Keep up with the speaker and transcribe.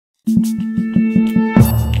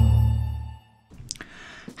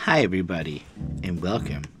Hi everybody, and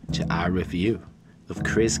welcome to our review of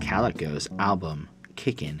Krizz Kaliko's album,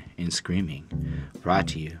 Kickin Screamin, brought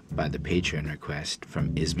to you by the Patreon request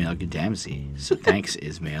from Ismail Gadamzi. So thanks,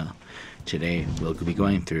 Ismail. Today we'll be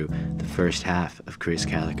going through the first half of Krizz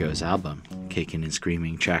Kaliko's album, Kickin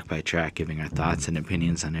Screamin, track by track, giving our thoughts and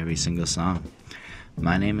opinions on every single song.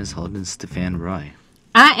 My name is Holden Stefan Roy.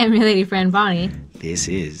 I am your lady friend Bonnie. This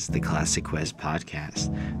is the Classic Quest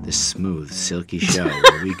podcast, the smooth, silky show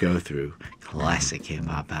where we go through classic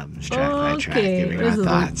hip-hop albums track by track, giving our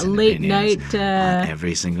thoughts and late opinions night on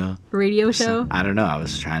every single radio show. I don't know, I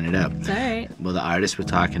was trying it out. It's all right. Well, the artist we're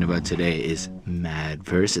talking about today is mad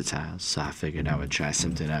versatile, so I figured I would try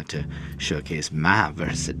something out to showcase my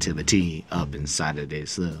versatility up inside of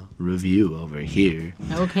this little review over here.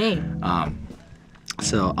 Okay.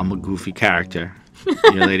 So I'm a goofy character.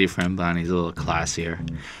 Your lady friend Bonnie's a little classier.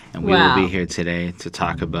 And we will be here today to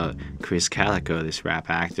talk about Krizz Kaliko, this rap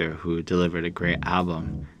actor who delivered a great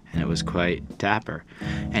album, and it was quite dapper.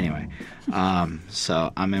 Anyway,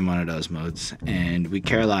 so I'm in one of those modes, and we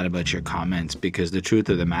care a lot about your comments because the truth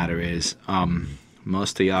of the matter is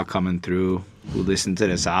most of y'all coming through who listened to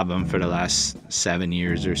this album for the last 7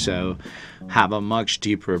 years or so have a much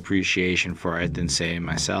deeper appreciation for it than, say,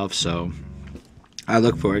 myself. So I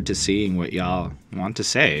look forward to seeing what y'all want to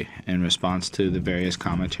say in response to the various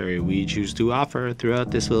commentary we choose to offer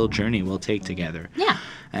throughout this little journey we'll take together. Yeah.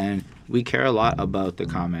 And we care a lot about the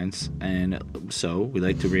comments, and so we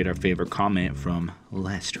like to read our favorite comment from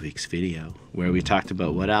last week's video, where we talked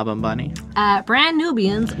about what album, Bunny? Brand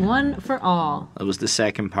Nubians, One for All. It was the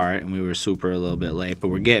second part, and we were a little bit late, but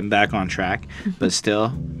we're getting back on track. But still,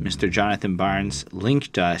 Mr. Jonathan Barnes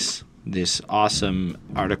linked us this awesome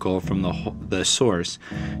article from the source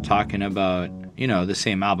talking about, you know, the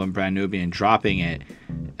same album, Brand Nubian, dropping it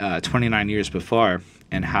 29 years before,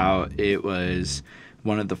 and how it was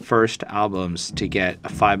one of the first albums to get a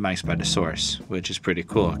 5 mics by the source, which is pretty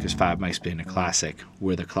cool because 5 mics being a classic.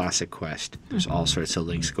 We're the Classic Quest. There's all sorts of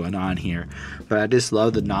links going on here. But I just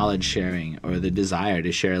love the knowledge sharing or the desire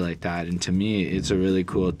to share like that. And to me, it's a really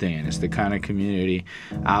cool thing. It's the kind of community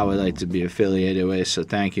I would like to be affiliated with. So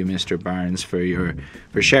thank you, Mr. Barnes, for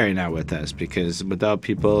sharing that with us, because without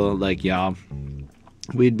people like y'all,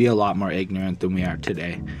 we'd be a lot more ignorant than we are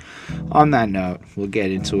today. On that note, we'll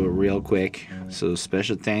get into it real quick. So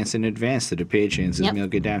special thanks in advance to the patrons: Ismail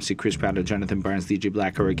Gadamzi, Chris Pratt, Jonathan Barnes, DJ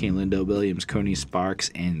Black, Hurricane, Lindo Williams, Coney Sparks,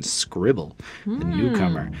 and Scribble, the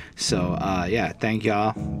newcomer. So yeah, thank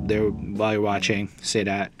y'all there while you're watching. Say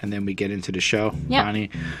that, and then we get into the show. Bonnie,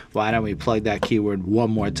 why don't we plug that keyword one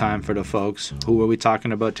more time for the folks? Who are we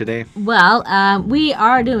talking about today? Well, we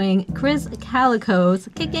are doing Krizz Kaliko's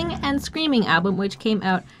Kickin Screamin album, which came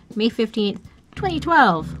out May 15th,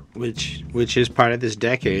 2012. Which is part of this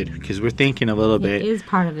decade, because we're thinking a little bit. It is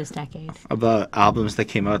part of this decade. About albums that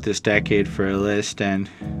came out this decade for a list, and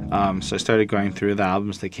so I started going through the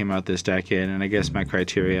albums that came out this decade, and I guess my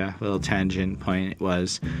criteria, little tangent point,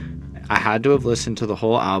 was I had to have listened to the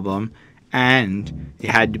whole album, and it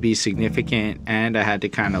had to be significant, and I had to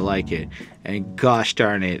kind of like it. And gosh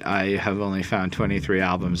darn it, I have only found 23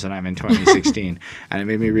 albums, and I'm in 2016. And it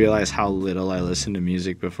made me realize how little I listened to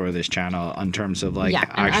music before this channel in terms of like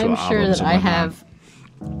actual albums. I'm sure that I have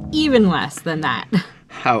even less than that.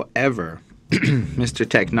 However, Mr.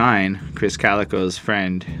 Tech9, Krizz Kaliko's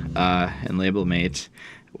friend and label mate,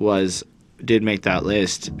 did make that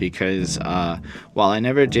list because while I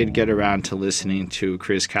never did get around to listening to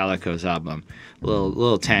Krizz Kaliko's album,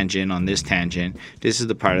 little tangent on this tangent, this is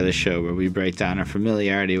the part of the show where we break down our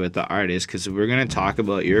familiarity with the artist, because if we're going to talk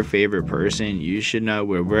about your favorite person, you should know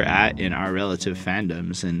where we're at in our relative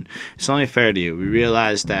fandoms, and it's only fair to you. We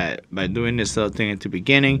realized that by doing this little thing at the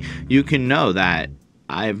beginning, you can know that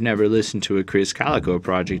I've never listened to a Krizz Kaliko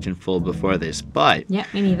project in full before this, but yeah,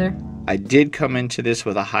 me neither. I did come into this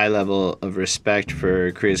with a high level of respect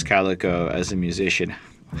for Krizz Kaliko as a musician.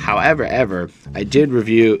 However, I did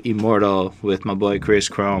review Immortal with my boy Chris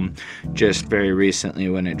Chrome just very recently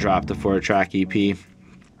when it dropped, the 4-track EP.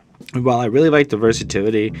 While I really liked the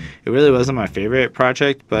versatility, it really wasn't my favorite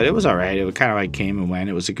project, but it was alright. It kind of like came and went.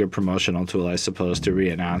 It was a good promotional tool, I suppose, to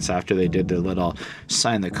re-announce after they did their little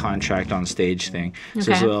sign the contract on stage thing. Okay.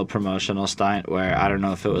 So it's a little promotional stunt where I don't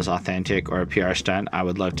know if it was authentic or a PR stunt. I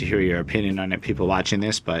would love to hear your opinion on it, people watching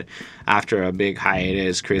this, but after a big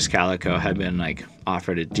hiatus, Krizz Kaliko had been like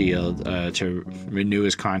offered a deal to renew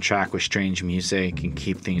his contract with Strange Music and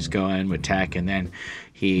keep things going with Tech, and then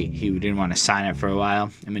he didn't want to sign it for a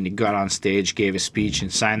while. I mean, he got on stage, gave a speech,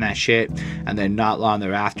 and signed that shit, and then not long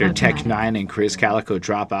thereafter, Tech9 and Krizz Kaliko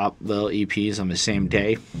drop out little EPs on the same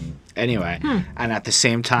day. Anyway, and at the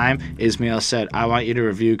same time, Ismail said, I want you to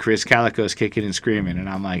review Krizz Kaliko's Kickin Screamin. And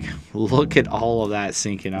I'm like, look at all of that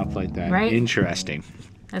syncing up like that. Right. Interesting.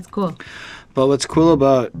 That's cool. But what's cool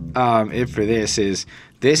about it for this is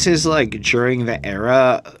like during the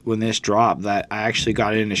era when this dropped that I actually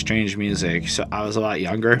got into strange music. So I was a lot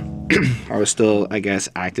younger. I was still, I guess,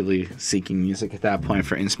 actively seeking music at that point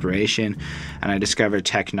for inspiration. And I discovered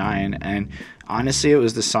Tech 9. And honestly, it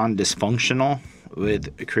was the song Dysfunctional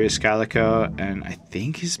with Krizz Kaliko and I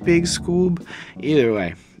think his Big Scoob. Either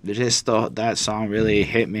way, just that song really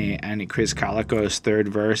hit me, and Krizz Kaliko's third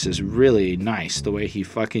verse is really nice. The way he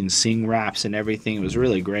fucking sing raps and everything, it was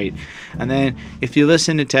really great. And then if you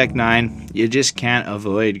listen to Tech 9, you just can't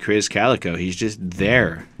avoid Krizz Kaliko. He's just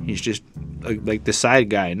there. He's just like the side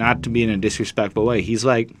guy, not to be in a disrespectful way. He's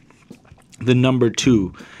like the number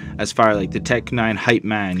 2 as far like the Tech 9 hype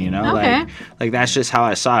man, you know? Okay. Like that's just how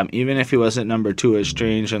I saw him. Even if he wasn't number 2 as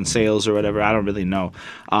Strange on sales or whatever, I don't really know.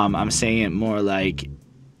 I'm saying it more like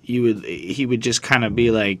he would just kind of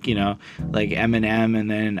be like, you know, like Eminem,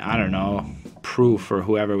 and then I don't know, Proof or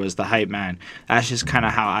whoever was the hype man. That's just kind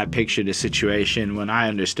of how I pictured the situation when I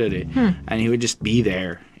understood it. And he would just be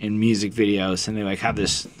there in music videos, and they like have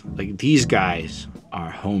this like, these guys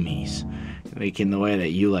are homies, like in the way that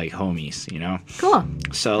you like homies, you know. Cool.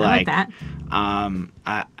 So I like that.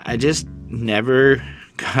 I just never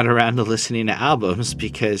got around to listening to albums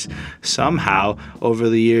because somehow over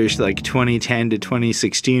the years like 2010 to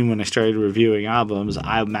 2016 when I started reviewing albums,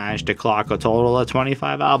 I managed to clock a total of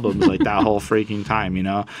 25 albums like that whole freaking time, you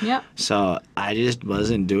know. Yep. So I just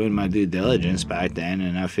wasn't doing my due diligence back then,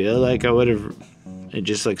 and I feel like I would have,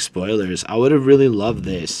 just like spoilers, I would have really loved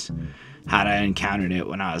this had I encountered it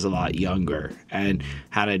when I was a lot younger, and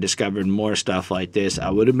had I discovered more stuff like this,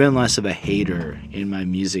 I would have been less of a hater in my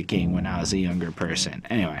musicking when I was a younger person.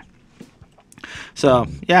 Anyway, so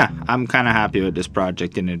yeah, I'm kind of happy with this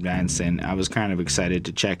project in advance, and I was kind of excited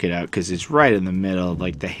to check it out because it's right in the middle of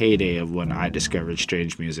like the heyday of when I discovered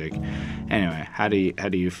strange music. Anyway, what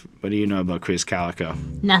do you know about Krizz Kaliko?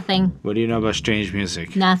 Nothing. What do you know about strange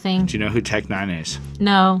music? Nothing. Do you know who Tech 9 is?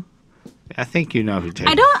 No. I think you know who Tech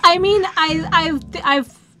 9 is. I don't. I mean,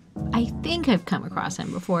 I think I've come across him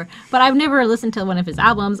before, but I've never listened to one of his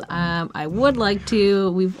albums. I would like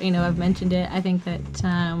to. I've mentioned it. I think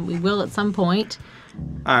that we will at some point.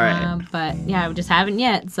 All right. But yeah, I just haven't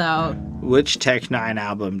yet. So. Which Tech 9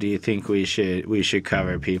 album do you think we should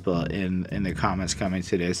cover, people, in the comments coming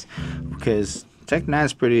to this? Because Tech 9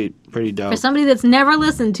 is pretty dope. For somebody that's never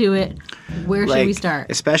listened to it, where should we start?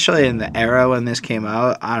 Especially in the era when this came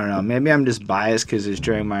out, I don't know. Maybe I'm just biased because it's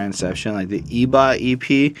during my inception. Like the Eba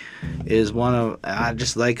EP is I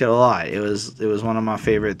just like it a lot. It was one of my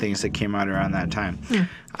favorite things that came out around that time.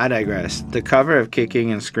 I digress. The cover of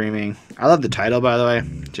Kickin Screamin, I love the title, by the way.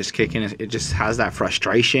 Just Kickin, it just has that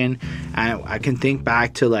frustration. And I can think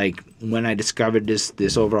back to like when I discovered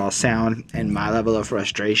this overall sound and my level of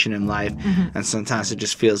frustration in life. And sometimes it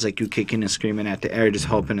just feels like you kicking and screaming at the air, just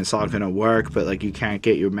hoping it's all gonna work, but like you can't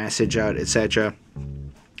get your message out, etc.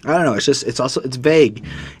 I don't know, it's vague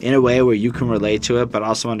in a way where you can relate to it but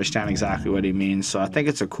also understand exactly what he means. So I think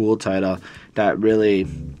it's a cool title that really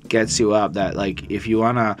gets you up, that like if you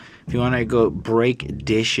wanna go break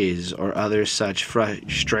dishes or other such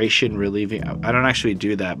frustration relieving, I don't actually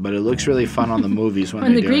do that, but it looks really fun on the movies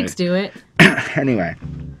when the Greeks do it. Anyway,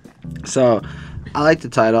 so I like the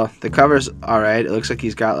title. The cover's alright. It looks like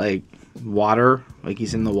he's got like water, like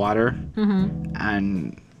he's in the water,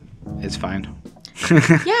 and it's fine. Yeah,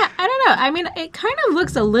 I don't know. I mean, it kind of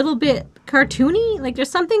looks a little bit cartoony. Like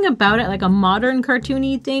there's something about it, like a modern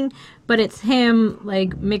cartoony thing, but it's him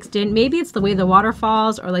like mixed in. Maybe it's the way the water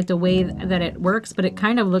falls or like the way that it works, but it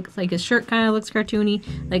kind of looks like his shirt kind of looks cartoony.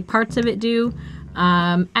 Like parts of it do.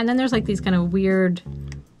 And then there's like these kind of weird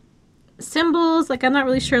symbols. Like I'm not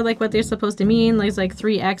really sure like what they're supposed to mean. There's like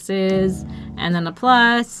 3 X's and then a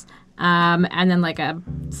plus. And then like a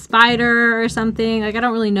spider or something. Like I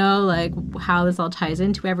don't really know like how this all ties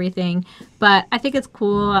into everything, but I think it's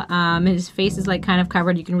cool. His face is like kind of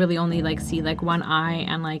covered. You can really only like see like one eye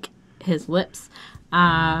and like his lips.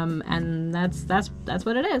 And that's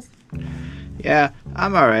what it is. Yeah,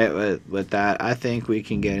 I'm all right with that. I think we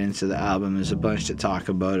can get into the album. There's a bunch to talk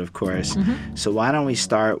about, of course. So why don't we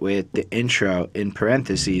start with the intro, in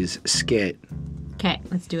parentheses, Skit. Okay,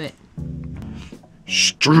 let's do it.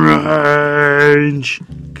 Strange.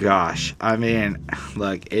 Gosh, I mean,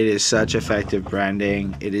 look, it is such effective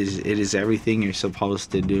branding. It is everything you're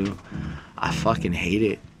supposed to do. I fucking hate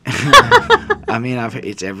it. I mean,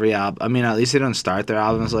 it's every album. I mean, at least they don't start their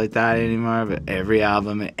albums like that anymore, but every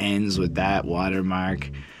album it ends with that watermark.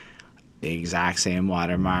 the exact same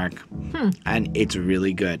watermark, and it's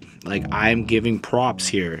really good. Like, I'm giving props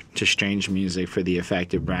here to Strange Music for the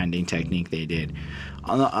effective branding technique they did.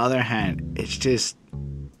 On the other hand, it's just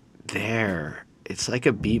there. It's like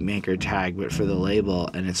a beatmaker tag, but for the label,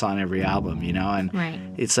 and it's on every album, you know? And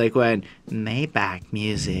it's like when Maybach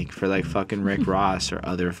music for like fucking Rick Ross or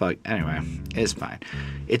other anyway, it's fine.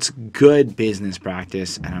 It's good business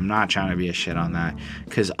practice, and I'm not trying to be a shit on that,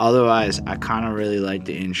 because otherwise I kind of really like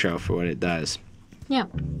the intro for what it does. Yeah.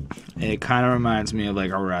 It kind of reminds me of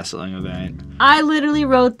like a wrestling event. I literally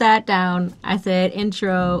wrote that down. I said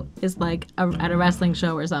intro is like at a wrestling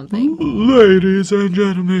show or something. Ladies and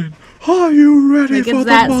gentlemen, are you ready for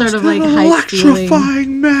the most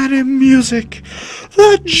electrifying man in music?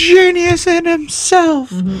 The genius in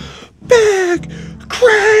himself, Big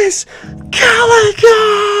Krizz Kaliko!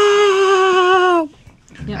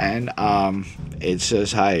 Yep. And it's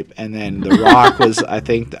just hype. And then The Rock was, I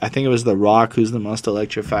think it was The Rock who's the most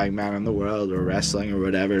electrifying man in the world, or wrestling or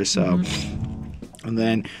whatever. So, and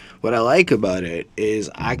then what I like about it is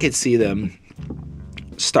I could see them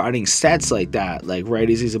starting sets like that, like right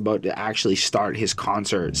as he's about to actually start his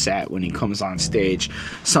concert set, when he comes on stage,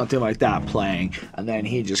 something like that playing, and then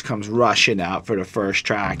he just comes rushing out for the first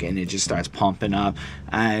track, and it just starts pumping up.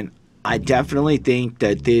 And I definitely think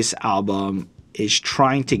that this album is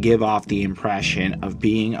trying to give off the impression of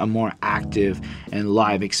being a more active and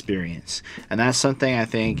live experience, and that's something I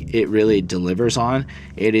think it really delivers on.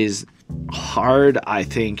 It is hard, I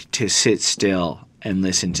think, to sit still and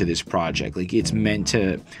listen to this project. Like, it's meant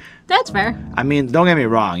to... That's fair. I mean, don't get me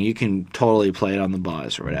wrong, you can totally play it on the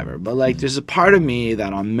bus or whatever, but like, there's a part of me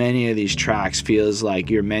that on many of these tracks feels like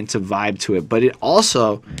you're meant to vibe to it, but it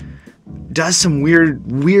also does some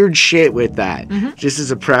weird shit with that, just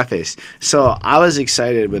as a preface. So I was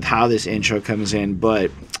excited with how this intro comes in,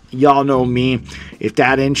 but y'all know me, if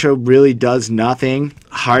that intro really does nothing,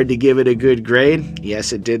 hard to give it a good grade.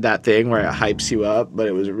 Yes, it did that thing where it hypes you up, but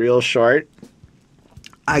it was real short.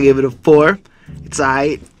 I give it a 4. It's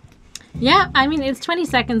aight. Yeah, I mean, it's 20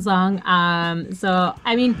 seconds long. So,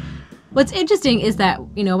 I mean, what's interesting is that,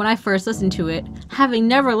 you know, when I first listened to it, having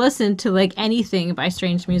never listened to, like, anything by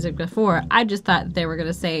Strange Music before, I just thought they were going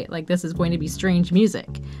to say, like, this is going to be strange music,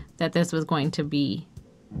 that this was going to be,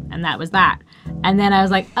 and that was that. And then I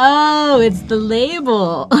was like, oh, it's the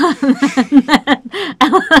label.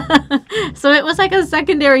 So it was like a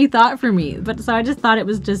secondary thought for me. But so I just thought it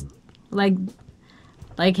was just,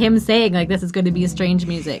 like him saying, like, this is going to be a strange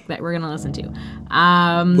music that we're going to listen to.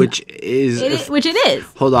 Which it is.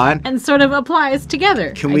 Hold on. And sort of applies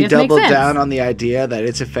together. Can we double down on the idea that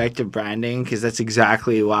it's effective branding? Because that's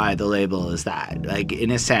exactly why the label is that. Like,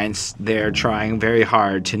 in a sense, they're trying very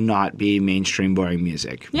hard to not be mainstream boring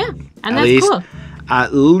music. Yeah, and that's cool.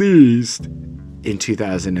 At least in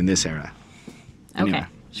 2000, in this era. Anyway. Okay,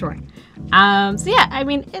 sure. So yeah, I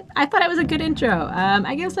mean, I thought it was a good intro.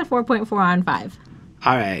 I give it a 4.4 on 5.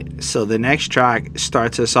 All right, so the next track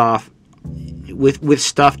starts us off with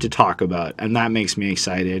stuff to talk about, and that makes me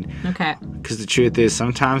excited. Okay. Because the truth is,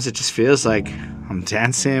 sometimes it just feels like I'm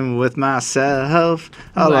dancing with myself.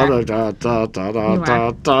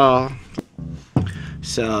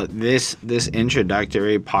 So this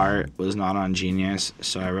introductory part was not on Genius,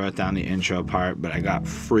 so I wrote down the intro part, but I got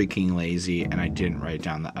freaking lazy and I didn't write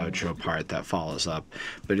down the outro part that follows up.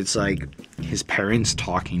 But it's like his parents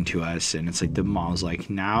talking to us, and it's like the mom's like,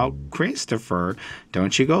 now, Christopher,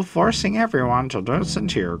 don't you go forcing everyone to listen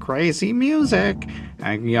to your crazy music.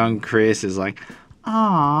 And young Chris is like,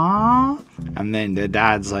 aww. And then the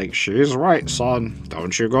dad's like, she's right, son.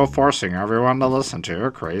 Don't you go forcing everyone to listen to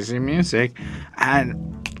your crazy music.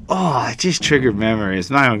 And, oh, it just triggered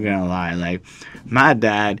memories. Not even gonna lie. Like, my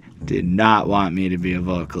dad did not want me to be a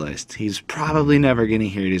vocalist. He's probably never gonna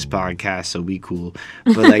hear this podcast, so be cool.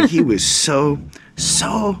 But, like, he was so...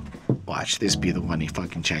 Watch this be the one he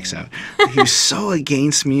fucking checks out. He was so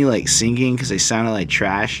against me, like, singing because I sounded like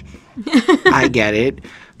trash. I get it.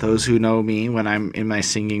 Those who know me when I'm in my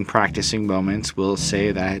singing practicing moments will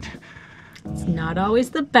say that it's not always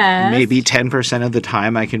the best. Maybe 10% of the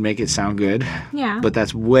time I can make it sound good. Yeah. But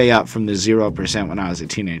that's way up from the 0% when I was a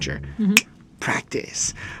teenager.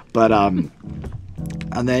 Practice. But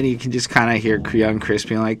and then you can just kind of hear young Chris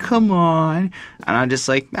being like, come on. And I'm just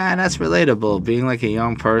like, man, that's relatable. Being like a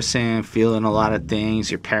young person, feeling a lot of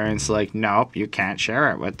things. Your parents like, nope, you can't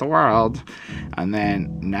share it with the world. And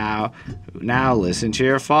then now listen to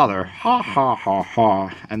your father. Ha, ha, ha,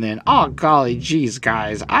 ha. And then, oh, golly, geez,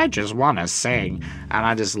 guys, I just want to sing. And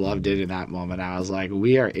I just loved it in that moment. I was like,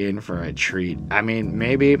 we are in for a treat. I mean,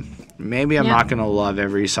 maybe I'm not going to love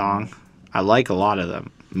every song. I like a lot of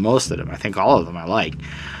them. Most of them. I think all of them I like.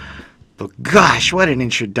 But gosh, what an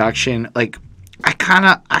introduction. Like, I kind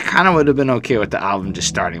of would have been okay with the album just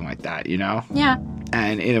starting like that, you know? Yeah.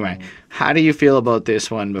 And anyway, how do you feel about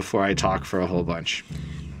this one before I talk for a whole bunch?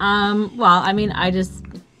 Well, I mean, I just,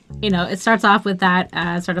 it starts off with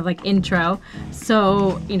that sort of like intro.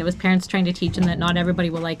 So, his parents trying to teach him that not everybody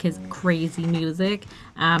will like his crazy music,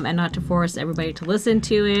 and not to force everybody to listen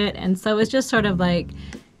to it. And so it's just sort of like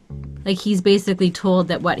he's basically told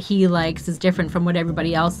that what he likes is different from what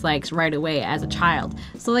everybody else likes right away as a child.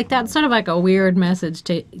 So like that's sort of like a weird message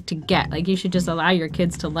to get. Like you should just allow your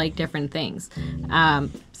kids to like different things.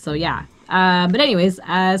 So yeah. But anyways,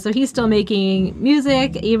 so he's still making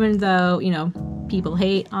music even though, people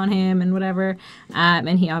hate on him and whatever.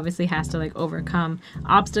 And he obviously has to like overcome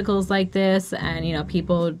obstacles like this and,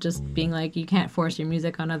 people just being like, you can't force your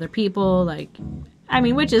music on other people. Like, I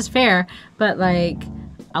mean, which is fair, but like,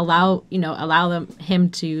 allow him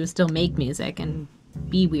to still make music and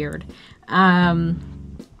be weird.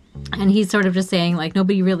 And he's sort of just saying like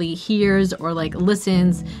nobody really hears or like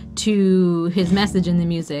listens to his message in the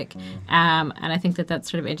music. And I think that that's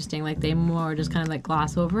sort of interesting. Like they more just kind of like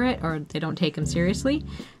gloss over it or they don't take him seriously.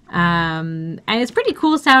 And it's pretty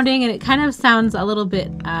cool sounding and it kind of sounds a little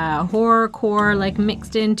bit horrorcore like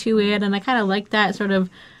mixed into it. And I kind of like that sort of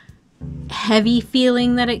heavy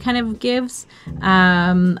feeling that it kind of gives.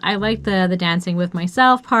 I like the dancing with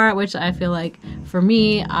myself part, which I feel like for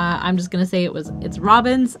me, I'm just gonna say it's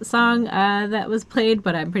Robin's song that was played,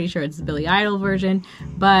 but I'm pretty sure it's the Billy Idol version.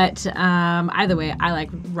 But either way, I like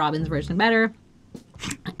Robin's version better.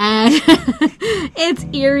 And it's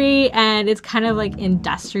eerie and it's kind of like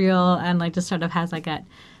industrial and like just sort of has like that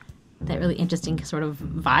really interesting sort of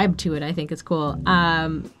vibe to it. I think it's cool.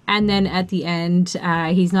 And then at the end,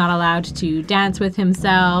 he's not allowed to dance with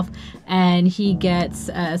himself and he gets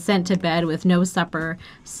sent to bed with no supper.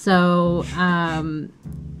 So,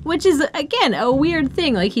 which is, again, a weird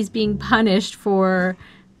thing. Like he's being punished for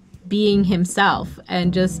being himself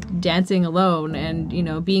and just dancing alone and,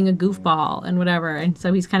 being a goofball and whatever. And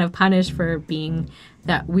so he's kind of punished for being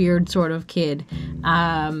that weird sort of kid.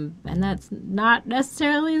 And that's not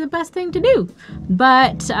necessarily the best thing to do.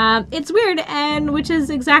 But it's weird, and which is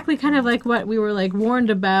exactly kind of like what we were like warned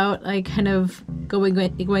about, like kind of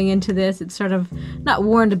going into this. It's sort of not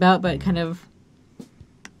warned about, but kind of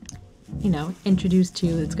introduced to.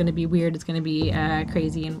 It's going to be weird. It's going to be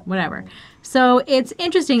crazy and whatever. So it's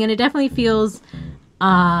interesting, and it definitely feels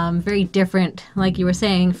very different, like you were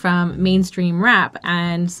saying, from mainstream rap,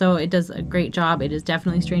 and so it does a great job. It is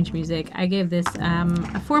definitely strange music. I gave this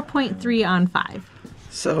a 4.3 on 5.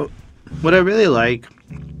 So what I really like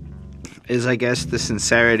is, I guess, the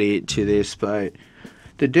sincerity to this, but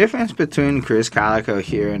the difference between Krizz Kaliko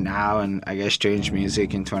here and now and I guess strange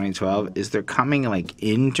music in 2012 is they're coming like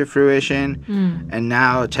into fruition, and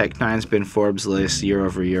now Tech Nine's been Forbes list year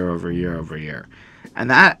over year over year over year. And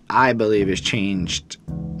that, I believe, has changed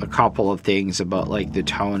a couple of things about, like, the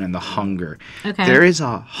tone and the hunger. Okay. There is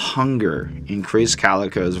a hunger in Krizz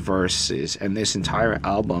Kaliko's verses and this entire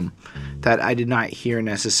album that I did not hear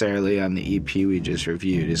necessarily on the EP we just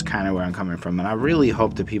reviewed, is kind of where I'm coming from. And I really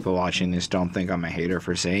hope the people watching this don't think I'm a hater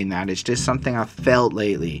for saying that. It's just something I've felt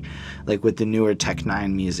lately, like, with the newer Tech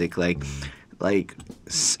Nine music, like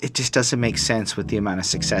it just doesn't make sense with the amount of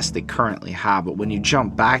success they currently have. But when you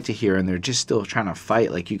jump back to here and they're just still trying to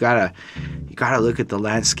fight, like you gotta look at the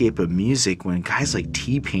landscape of music when guys like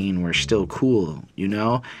T-Pain were still cool,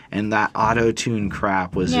 and that auto-tune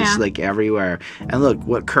crap was just like everywhere. And look,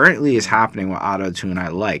 what currently is happening with auto-tune I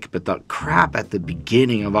like, but the crap at the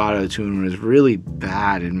beginning of auto-tune was really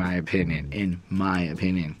bad in my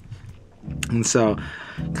opinion. And so,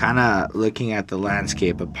 kind of looking at the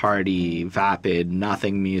landscape of party, vapid,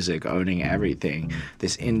 nothing music, owning everything,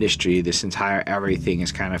 this industry, this entire everything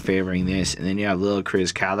is kind of favoring this. And then you have little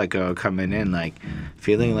Krizz Kaliko coming in, like,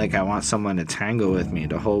 feeling like I want someone to tango with me.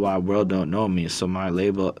 The whole wide world don't know me, so my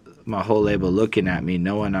whole label looking at me,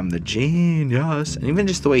 knowing I'm the genius. And even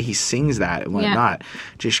just the way he sings that and whatnot,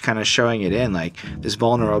 just kind of showing it in, like, this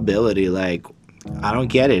vulnerability, like, I don't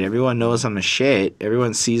get it. Everyone knows I'm a shit.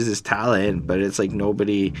 Everyone sees this talent, but it's like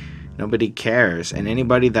nobody cares. And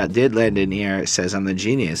anybody that did lend an ear says I'm the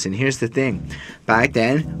genius. And here's the thing. Back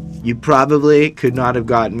then, you probably could not have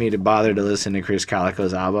gotten me to bother to listen to Krizz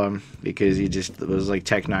Kaliko's album because he just was like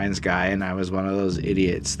Tech Nine's guy, and I was one of those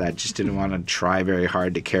idiots that just didn't want to try very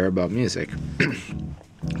hard to care about music.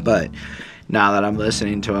 But now that I'm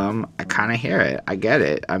listening to him, I kind of hear it. I get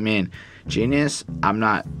it. I mean, genius, I'm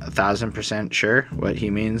not 1,000% sure what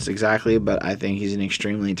he means exactly, but I think he's an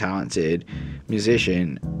extremely talented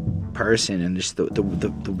musician, person, and just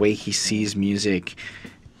the way he sees music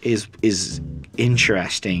is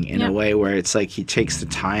interesting in a way where it's like he takes the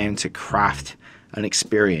time to craft an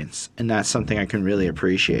experience, and that's something I can really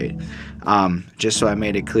appreciate. Just so I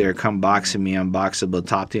made it clear, come boxing me, unboxable,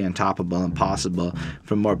 top the untoppable, impossible.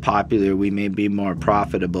 For more popular, we may be more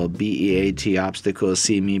profitable. BEAT, obstacles,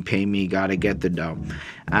 see me, pay me, gotta get the dough.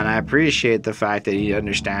 And I appreciate the fact that he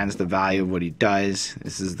understands the value of what he does.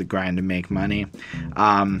 This is the grind to make money.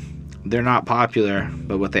 They're not popular,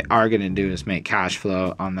 but what they are going to do is make cash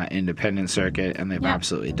flow on that independent circuit, and they've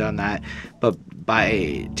absolutely done that. But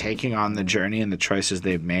by taking on the journey and the choices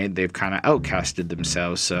they've made, they've kind of outcasted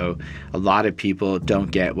themselves. So a lot of people don't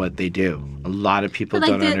get what they do. A lot of people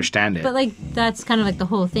don't understand it. But like that's kind of like the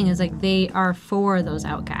whole thing is like they are for those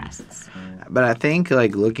outcasts. But I think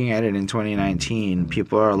like looking at it in 2019,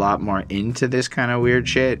 people are a lot more into this kind of weird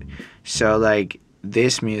shit. So like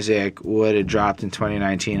this music would have dropped in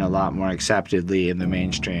 2019 a lot more acceptably in the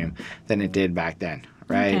mainstream than it did back then,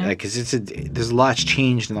 right? Okay. Like, cause there's a lot's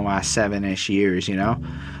changed in the last 7-ish years, you know.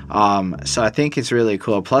 So I think it's really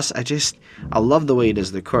cool. Plus, I love the way he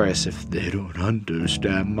does the chorus. If they don't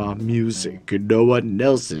understand my music and no one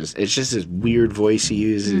else's, it's just this weird voice he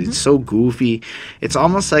uses. It's so goofy. It's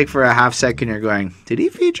almost like for a half second you're going, did he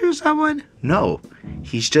feature someone? No,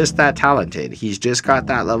 he's just that talented. He's just got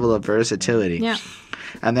that level of versatility. Yeah.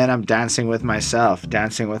 And then I'm dancing with myself.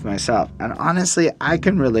 And honestly, I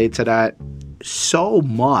can relate to that so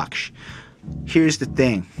much. Here's the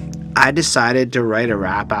thing. I decided to write a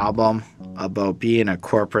rap album about being a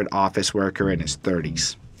corporate office worker in his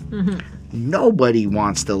 30s. Nobody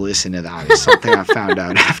wants to listen to that. It's something I found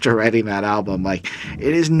out after writing that album. Like,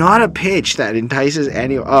 it is not a pitch that entices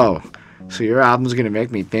anyone. Oh, so your album's going to make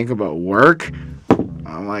me think about work?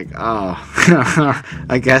 I'm like, oh,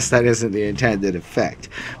 I guess that isn't the intended effect.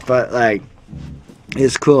 But, like,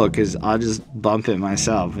 it's cool because I'll just bump it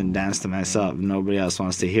myself and dance to myself. Nobody else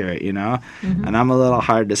wants to hear it, you know? And I'm a little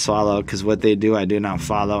hard to swallow because what they do, I do not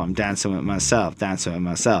follow. I'm dancing with myself. Now,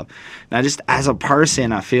 just as a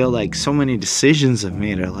person, I feel like so many decisions I've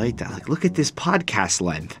made are like that. Like, look at this podcast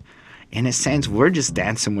length. In a sense, we're just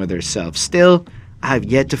dancing with ourselves. Still, I've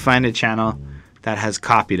yet to find a channel that has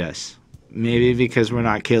copied us. Maybe because we're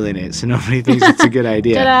not killing it, so nobody thinks it's a good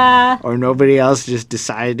idea. Or nobody else just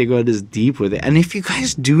decided to go this deep with it. And if you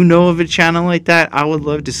guys do know of a channel like that, I would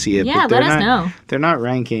love to see it. Yeah, let us know. They're not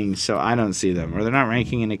ranking, so I don't see them. Or they're not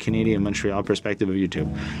ranking in a Canadian Montreal perspective of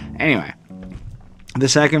YouTube. Anyway, the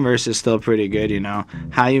second verse is still pretty good, you know.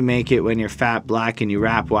 How you make it when you're fat, black, and you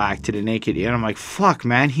rap whack to the naked ear. And I'm like, fuck,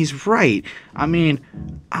 man, he's right. I mean,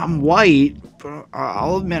 I'm white, but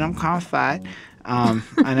I'll admit I'm kind of fat. And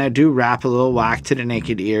I do rap a little whack to the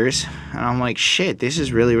naked ears, and I'm like, shit, this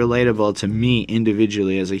is really relatable to me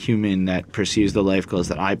individually as a human that pursues the life goals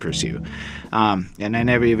that I pursue. And I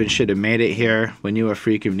never even should have made it here. When you a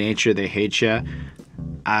freak of nature, they hate you.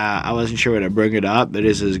 I wasn't sure where to bring it up, but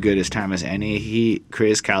it's as good as time as any.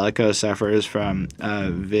 Krizz Kaliko suffers from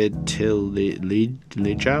vitiligo.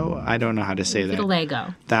 I don't know how to say that.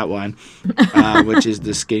 Vitiligo. That one, which is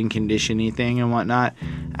the skin conditioning thing and whatnot.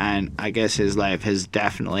 And I guess his life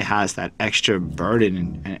definitely has that extra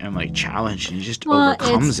burden and like challenge, and he just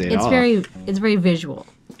overcomes it. It's very visual.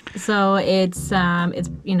 So it's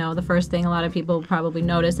you know, the first thing a lot of people probably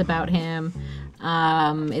notice about him.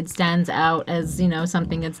 It stands out as, you know,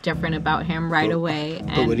 something that's different about him right away.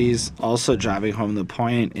 But what he's also driving home the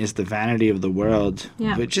point is the vanity of the world,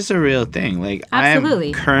 which is a real thing. Like, absolutely. I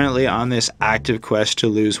am currently on this active quest to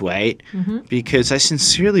lose weight because I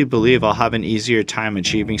sincerely believe I'll have an easier time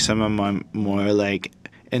achieving some of my more like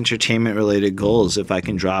entertainment related goals if I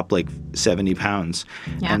can drop like 70 pounds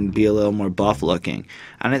and be a little more buff looking.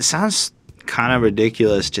 And it sounds kind of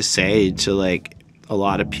ridiculous to say to like a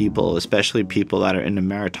lot of people, especially people that are into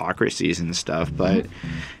meritocracies and stuff, but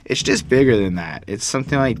it's just bigger than that. It's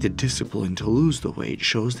something like the discipline to lose the weight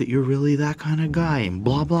shows that you're really that kind of guy and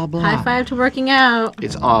blah, blah, blah. High five to working out.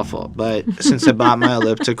 It's awful. But since I bought my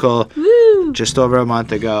elliptical just over a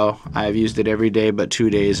month ago, I've used it every day but 2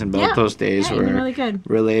 days, and both those days were really good.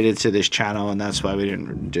 Related to this channel, and that's why we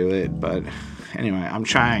didn't do it. But anyway, I'm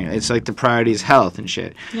trying. It's like the priority is health and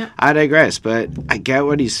shit. I digress, but I get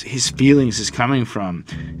what his feelings is coming from,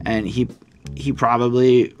 and he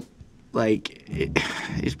probably like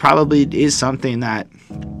it probably is something that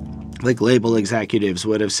like label executives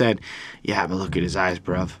would have said, yeah, but look at his eyes,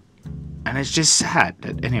 bruv. And it's just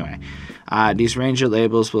sad. Anyway, these Ranger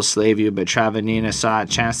labels will slave you, but Travanina saw a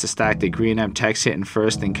chance to stack the green up, Tex hitting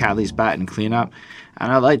first, and Callie's batting cleanup.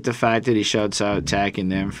 And I like the fact that he shouts out Tech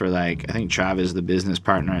and them for, like, I think Travis, the business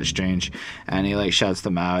partner at Strange, and he, like, shouts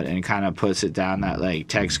them out and kind of puts it down that, like,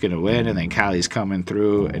 Tech's going to win and then Cali's coming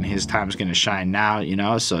through and his time's going to shine now, you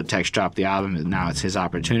know? So Tech's dropped the album and now it's his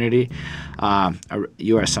opportunity.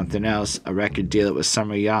 You Are Something Else, a record deal that was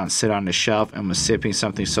summer yacht and sit on the shelf and was sipping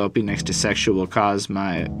something soapy next to Sexual Cause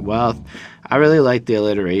My Wealth. I really like the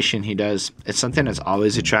alliteration he does. It's something that's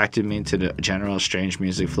always attracted me to the general Strange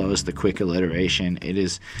music flows, the quick alliteration.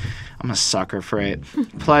 I'm a sucker for it.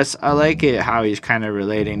 Plus, I like it how he's kind of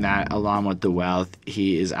relating that along with the wealth.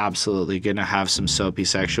 He is absolutely going to have some soapy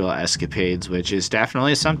sexual escapades, which is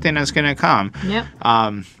definitely something that's going to come. Yep.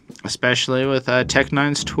 Especially with Tech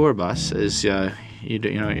Nine's tour bus. Is you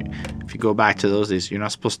know, if you go back to those days, you're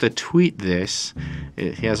not supposed to tweet this.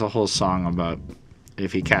 He has a whole song about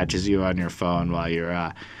if he catches you on your phone while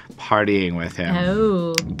you're partying with him.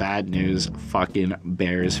 Oh. Bad news fucking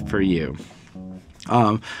bears for you.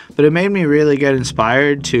 But it made me really get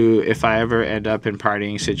inspired to, if I ever end up in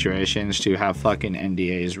partying situations, to have fucking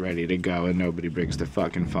NDAs ready to go and nobody brings their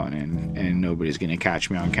fucking phone in and nobody's gonna catch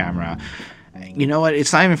me on camera. You know what?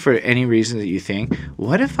 It's not even for any reason that you think.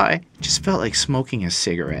 What if I just felt like smoking a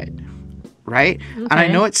cigarette? Right? Okay. And I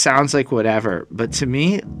know it sounds like whatever, but to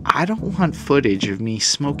me, I don't want footage of me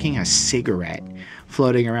smoking a cigarette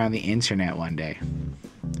floating around the internet one day.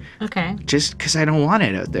 Okay. Just because I don't want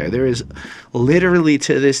it out there. There is literally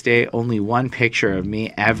to this day only one picture of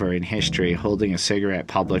me ever in history holding a cigarette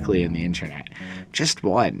publicly in the internet. Just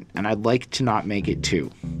one. And I'd like to not make it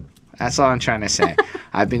two. That's all I'm trying to say.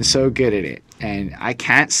 I've been so good at it. And I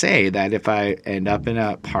can't say that if I end up in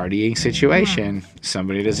a partying situation,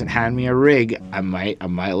 somebody doesn't hand me a rig, I might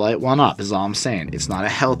light one up, is all I'm saying. It's not a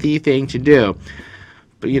healthy thing to do.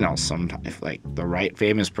 But, you know, sometimes if, like, the right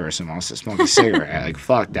famous person wants to smoke a cigarette, like,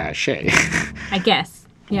 fuck that shit. I guess.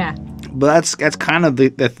 Yeah. But that's kind of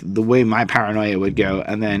the way my paranoia would go.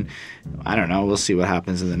 And then, I don't know, we'll see what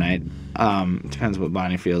happens in the night. Depends what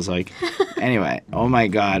Bonnie feels like. Anyway, oh my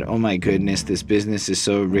God, oh my goodness, this business is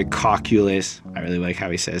so ridiculous. I really like how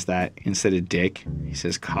he says that. Instead of dick, he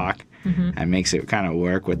says cock. Mm-hmm. And makes it kind of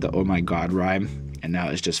work with the oh my God rhyme. And now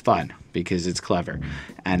it's just fun because it's clever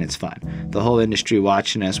and it's fun. The whole industry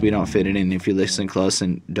watching us, we don't fit it in if you listen close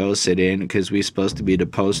and dose it in because we're supposed to be the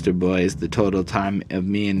poster boys, the total time of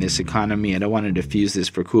me in this economy. I don't want to diffuse this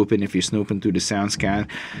for Coopin. If you're snooping through the sound scan,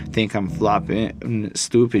 think I'm flopping.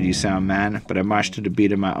 Stupid you sound, man. But I marched to the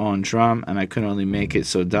beat of my own drum and I could only make it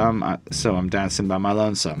so dumb, so I'm dancing by my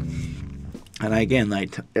lonesome. And I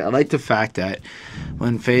like the fact that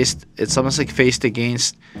when faced, it's almost like faced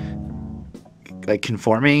against like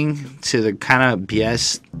conforming to the kind of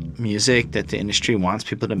BS music that the industry wants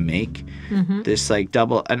people to make. Mm-hmm. This like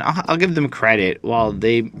double, and I'll give them credit. While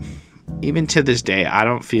they, even to this day, I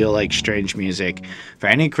don't feel like Strange music, for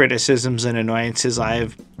any criticisms and annoyances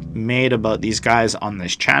I've made about these guys on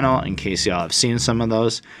this channel, in case y'all have seen some of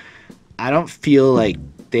those, I don't feel like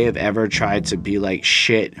they have ever tried to be like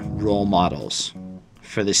shit role models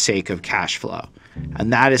for the sake of cash flow.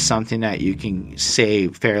 And that is something that you can say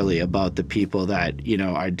fairly about the people that, you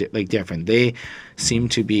know, are like different. They seem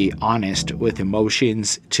to be honest with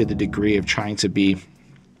emotions to the degree of trying to be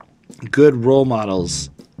good role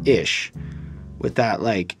models-ish, with that,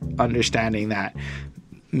 like, understanding that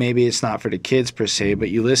maybe it's not for the kids per se, but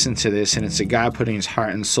you listen to this and it's a guy putting his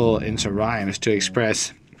heart and soul into rhymes to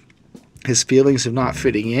express his feelings of not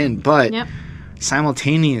fitting in, but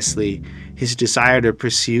simultaneously his desire to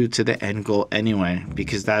pursue to the end goal anyway,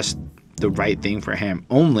 because that's the right thing for him,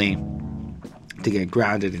 only to get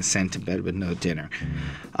grounded and sent to bed with no dinner.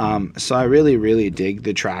 So I really, really dig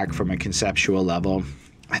the track from a conceptual level.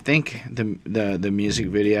 I think the music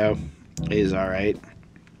video is all right,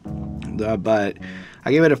 but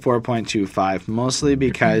I give it a 4.25, mostly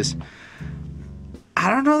because I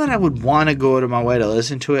don't know that I would want to go out of my way to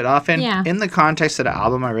listen to it often. Yeah. In the context of the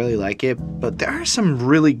album, I really like it, but there are some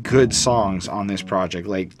really good songs on this project.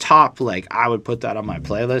 Like, I would put that on my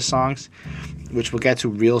playlist songs, which we'll get to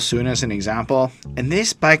real soon as an example. And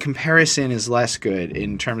this, by comparison, is less good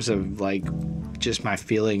in terms of, like, just my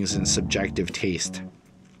feelings and subjective taste.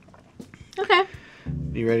 Okay.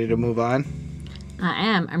 You ready to move on? I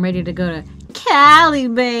am. I'm ready to go to Cali,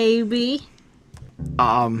 baby.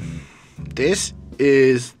 This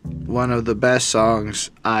is one of the best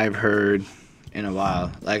songs I've heard in a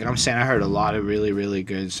while. Like, I'm saying, I heard a lot of really, really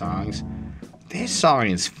good songs. This song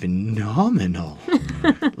is phenomenal.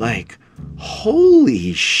 Like,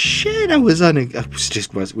 Holy shit!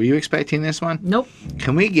 Were you expecting this one? Nope.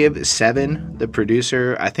 Can we give Seven, the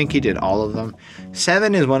producer? I think he did all of them.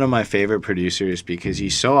 Seven is one of my favorite producers because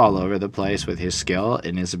he's so all over the place with his skill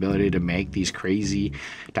and his ability to make these crazy,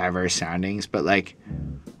 diverse soundings. But like,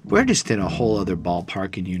 we're just in a whole other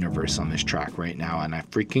ballpark and universe on this track right now, and I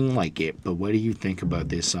freaking like it. But what do you think about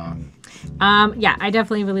this song? Yeah, I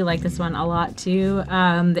definitely really like this one a lot too.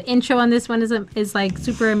 The intro on this one is like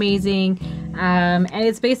super amazing, and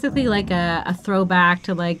it's basically like a throwback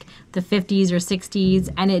to like the 50s or 60s,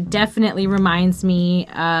 and it definitely reminds me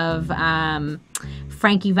of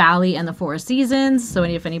Frankie Valli and the Four Seasons. So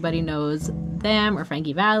if anybody knows them or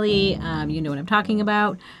Frankie Valli, you know what I'm talking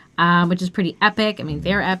about, which is pretty epic. I mean,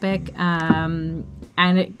 they're epic.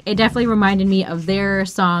 And it definitely reminded me of their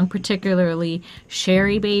song, particularly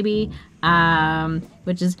Sherry Baby,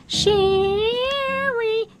 which is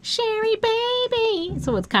Sherry, Sherry Baby.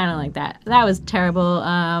 So it's kind of like that. That was terrible.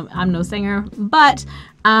 I'm no singer, but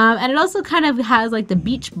and it also kind of has like the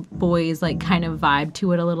Beach Boys like kind of vibe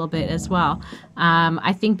to it a little bit as well.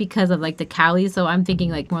 I think because of like the Cali, so I'm thinking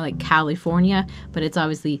like more like California, but it's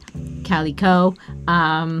obviously Kaliko.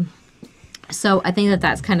 So I think that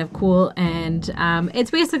that's kind of cool, and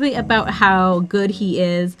it's basically about how good he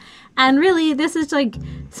is. And really, this is like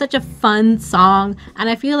such a fun song, and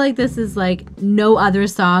I feel like this is like no other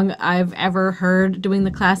song I've ever heard doing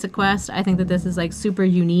the Classic Quest. I think that this is like super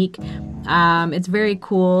unique. It's very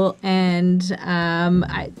cool, and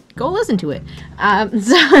I go listen to it.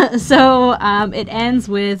 So it ends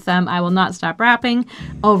with "I will not stop rapping"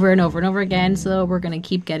 over and over and over again. So we're gonna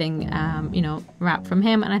keep getting rap from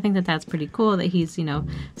him, and I think that that's pretty cool that he's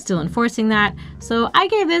still enforcing that. So I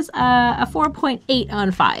gave this a 4.8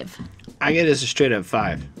 on 5. I get this a straight up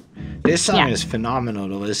 5. This song is phenomenal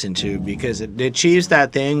to listen to because it achieves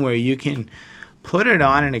that thing where you can put it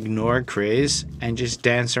on and ignore Krizz and just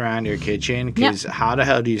dance around your kitchen, because how the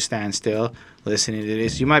hell do you stand still listening to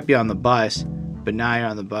this? You might be on the bus, but now you're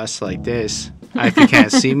on the bus like this. If you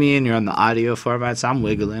can't see me and you're on the audio formats, I'm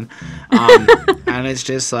wiggling. And it's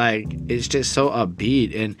just so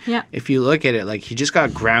upbeat. And if you look at it, like, he just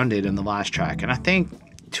got grounded in the last track. And I think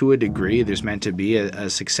to a degree there's meant to be a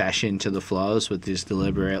succession to the flows with these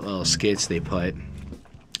deliberate little skits they put,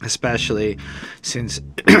 especially since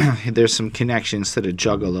there's some connections to the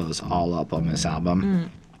Juggalos all up on this album.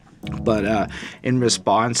 But in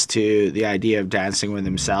response to the idea of dancing with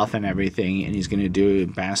himself and everything, and he's going to do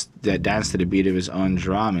that dance to the beat of his own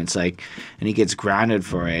drum, it's like, and he gets grounded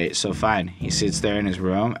for it. So fine, he sits there in his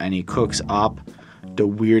room and he cooks up the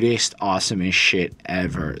weirdest, awesomest shit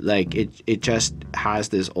ever. Like, it just has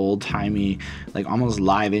this old-timey, like, almost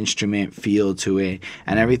live instrument feel to it,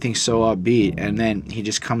 and everything's so upbeat. And then he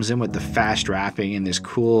just comes in with the fast rapping and this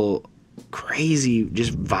cool, crazy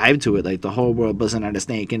just vibe to it. Like, the whole world buzzing at a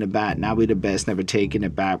snake in a bat, now we the best, never taking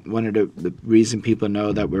it back. One of the reason people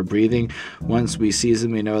know that we're breathing, once we seize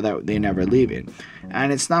them, we know that they never leave it.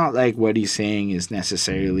 And it's not like what he's saying is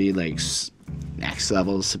necessarily like next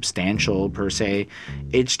level substantial per se.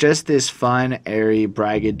 It's just this fun, airy,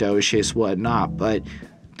 braggadocious whatnot, but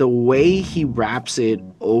the way he raps it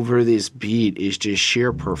over this beat is just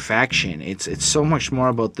sheer perfection. It's so much more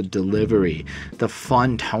about the delivery, the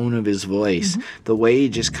fun tone of his voice, the way he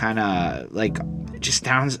just kind of like just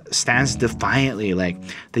stands defiantly. Like,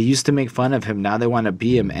 they used to make fun of him, now they want to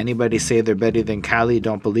be him. Anybody say they're better than Kali,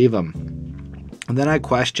 don't believe him. And then I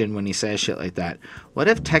question when he says shit like that. What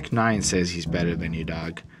if Tech 9 says he's better than you,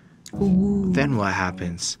 dog? Ooh. Then what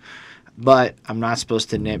happens? But I'm not supposed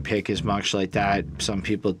to nitpick as much like that. Some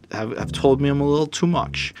people have told me I'm a little too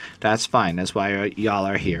much. That's fine. That's why y'all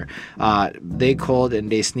are here. They cold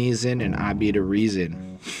and they sneezing and I be the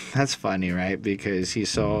reason. That's funny, right? Because he's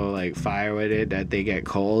so like fire with it that they get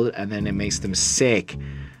cold and then it makes them sick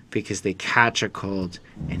because they catch a cold,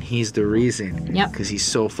 and he's the reason. Yep. Because he's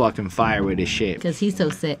so fucking fire with his shit. Because he's so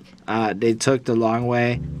sick. They took the long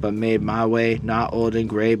way, but made my way. Not old and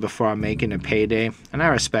gray before I'm making a payday. And I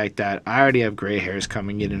respect that. I already have gray hairs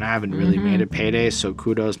coming in, and I haven't really made a payday, so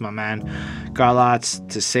kudos, my man. Got lots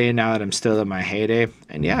to say now that I'm still in my heyday.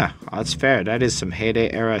 And yeah, that's fair. That is some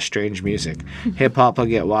heyday era strange music. Hip-hop will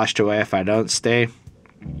get washed away if I don't stay.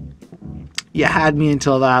 You had me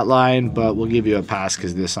until that line, but we'll give you a pass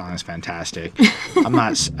because this song is fantastic. I'm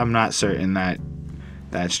not certain that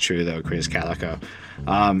that's true though, Krizz Kaliko.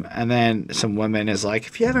 And then some woman is like,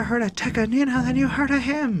 if you ever heard of Tekanina, then you heard of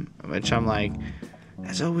him. Which I'm like,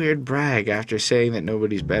 That's a weird brag after saying that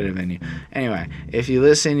nobody's better than you. Anyway, if you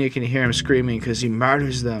listen, you can hear him screaming because he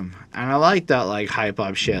murders them. And I like that, like,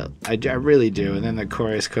 hype-up shit. I really do. And then the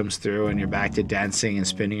chorus comes through and you're back to dancing and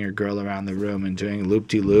spinning your girl around the room and doing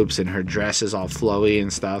loop-de-loops and her dress is all flowy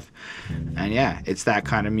and stuff. And yeah, it's that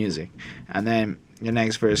kind of music. And then the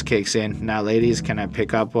next verse kicks in. Now, ladies, can I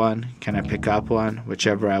pick up one? Can I pick up one?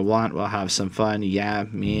 Whichever I want, we'll have some fun. Yeah,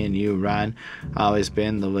 me and you run. Always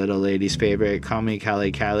been the little lady's favorite. Call me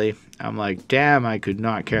Kali Kali. I'm like, damn, I could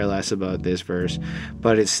not care less about this verse,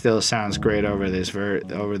 but it still sounds great over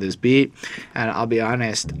this beat. And I'll be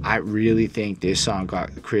honest, I really think this song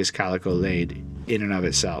got Krizz Kaliko laid in and of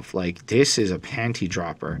itself. Like, this is a panty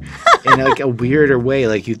dropper in like a weirder way.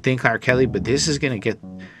 Like, you'd think R. Kelly, but this is gonna get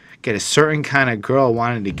a certain kind of girl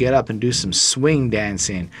wanting to get up and do some swing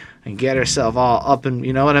dancing and get herself all up, and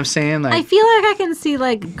you know what I'm saying? Like, I feel like I can see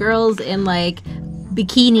like girls in like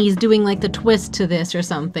bikinis doing like the twist to this or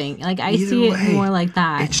something. Like, I see it more like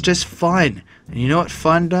that. It's just fun. And you know what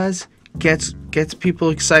fun does? Gets people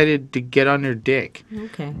excited to get on their dick.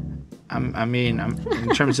 Okay. I'm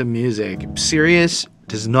in terms of music, serious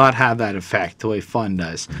does not have that effect the way fun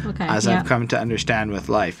does, as I've come to understand with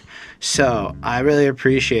life. So I really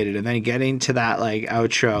appreciate it. And then getting to that like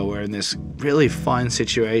outro, we're in this really fun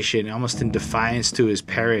situation, almost in defiance to his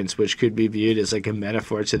parents, which could be viewed as like a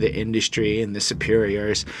metaphor to the industry and the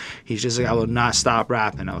superiors. He's just like, I will not stop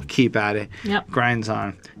rapping. I'll keep at it. Yep. Grinds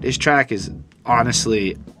on. This track is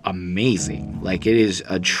honestly amazing. Like, it is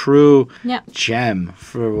a true gem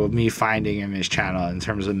for me finding in his channel in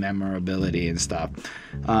terms of memorability and stuff.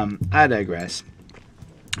 I digress.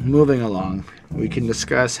 Moving along, we can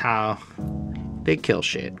discuss how they kill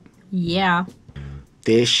shit. Yeah.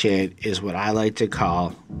 This shit is what I like to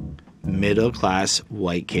call middle class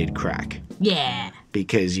white kid crack. Yeah.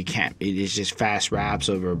 Because you can't, it is just fast raps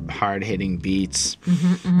over hard hitting beats.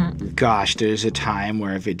 Mm-hmm. Gosh, there's a time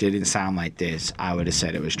where if it didn't sound like this, I would have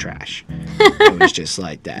said it was trash. It was just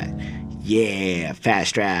like that. Yeah,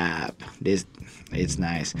 fast rap. It's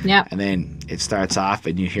nice. Yeah. And then it starts off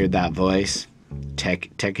and you hear that voice,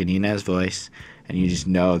 Tekanina's voice, and you just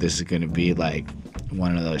know this is going to be like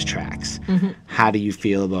one of those tracks. Mm-hmm. How do you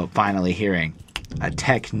feel about finally hearing a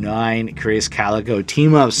Tech 9 Krizz Kaliko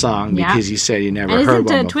team-up song, because you said you never heard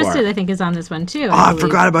one before. Twiztid, I think, is on this one, too. Oh, I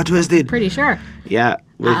forgot about Twiztid. Pretty sure. Yeah.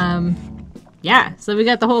 Yeah, so we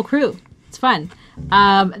got the whole crew. It's fun.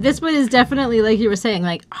 This one is definitely, like you were saying,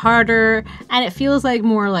 like harder, and it feels like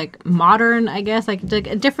more like modern, I guess, like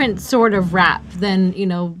a different sort of rap than,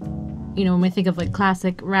 when we think of like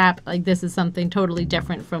classic rap. Like, this is something totally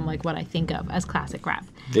different from like what I think of as classic rap.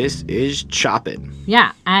 This is chopping.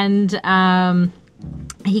 Yeah, and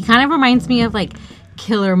he kind of reminds me of like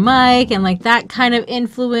Killer Mike and like that kind of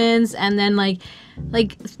influence, and then like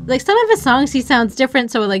some of his songs he sounds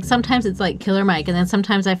different, so like sometimes it's like Killer Mike, and then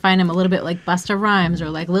sometimes I find him a little bit like Busta Rhymes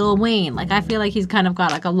or like Lil Wayne. Like, I feel like he's kind of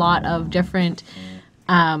got like a lot of different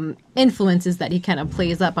influences that he kind of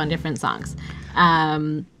plays up on different songs.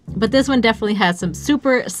 But this one definitely has some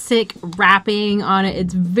super sick rapping on it.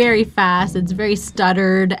 It's very fast, it's very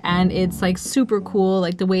stuttered, and it's like super cool,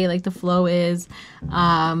 like the way like the flow is,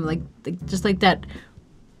 just like that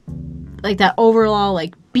overall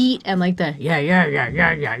like beat, and like the yeah,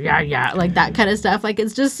 like that kind of stuff. Like,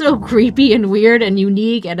 it's just so creepy and weird and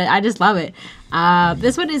unique, and I just love it.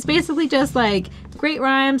 This one is basically just like great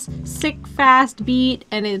rhymes, sick fast beat,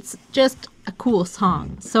 and it's just a cool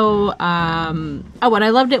song. So and I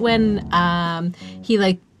loved it when he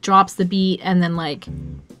like drops the beat and then like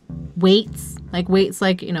waits like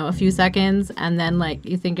a few seconds, and then like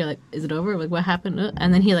you think, you're like, is it over? Like, what happened?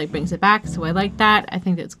 And then he like brings it back. So I like that. I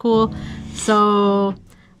think that's cool. So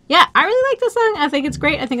yeah, I really like this song. I think it's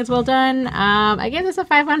great. I think it's well done. I give this a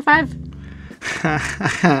 5 on 5.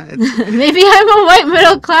 Maybe I'm a white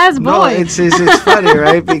middle class boy. No, it's funny,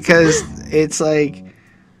 right? Because it's like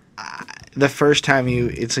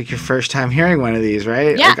it's like your first time hearing one of these,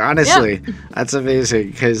 right? Yeah. Like, honestly, that's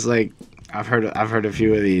amazing, because like I've heard a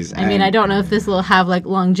few of these. I mean, I don't know if this will have like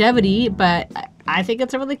longevity, but I think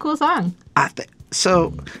it's a really cool song. A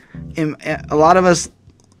lot of us,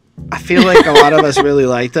 I feel like a lot of us really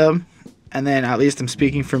like them. And then, at least I'm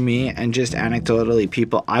speaking for me and just anecdotally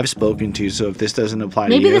people I've spoken to, so if this doesn't apply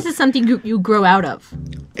to you. Maybe this is something you grow out of.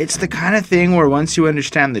 It's the kind of thing where once you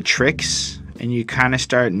understand the tricks and you kind of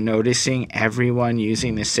start noticing everyone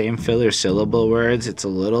using the same filler syllable words, it's a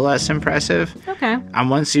little less impressive. Okay. And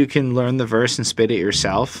once you can learn the verse and spit it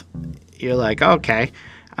yourself, you're like, okay.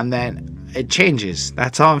 And then it changes.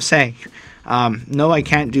 That's all I'm saying. No, I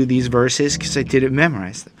can't do these verses because I didn't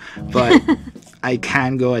memorize them. But I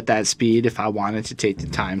can go at that speed if I wanted to take the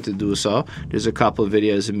time to do so. There's a couple of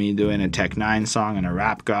videos of me doing a Tech 9 song and a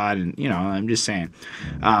Rap God, and you know, I'm just saying.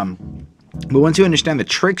 But once you understand the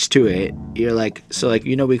tricks to it, you're like, so like,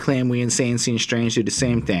 you know, we claim we insane seem strange do the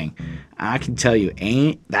same thing. I can tell you,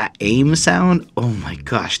 that aim sound, oh my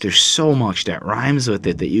gosh, there's so much that rhymes with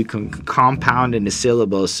it that you can compound into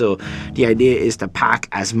syllables. So the idea is to pack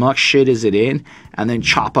as much shit as it in and then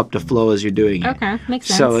chop up the flow as you're doing it. Okay, makes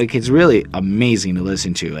sense. So like, it's really amazing to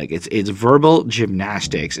listen to. Like, it's verbal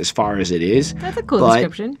gymnastics as far as it is. That's a cool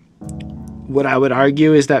description. What I would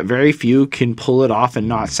argue is that very few can pull it off and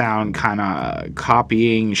not sound kind of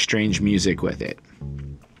copying strange music with it,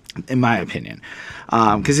 in my opinion.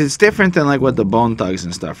 Because it's different than like what the Bone Thugs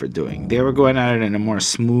and stuff are doing. They were going at it in a more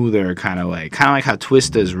smoother kind of way. Kind of like how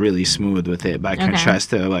Twista is really smooth with it by contrast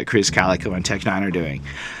to what Krizz Kaliko and Tech 9 are doing.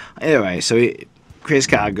 Anyway, so Krizz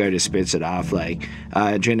Kaliko just spits it off like,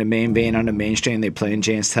 during the main vein on the main strain, they playing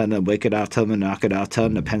James, tell them to wake it off, tell them to knock it off, tell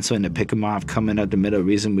them to pencil and to pick them off, coming up the middle,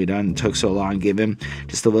 reason we done took so long, give him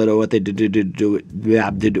just a little what they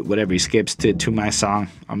do, whatever he skips to my song.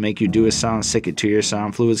 I'll make you do a song, stick it to your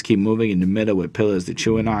song, fluids keep moving in the middle with pillars they're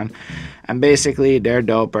chewing on. And basically, they're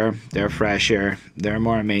doper, they're fresher, they're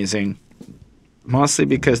more amazing. Mostly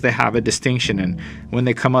because they have a distinction, and when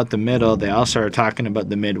they come out the middle, they also are talking about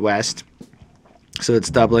the Midwest. So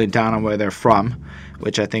it's doubling down on where they're from,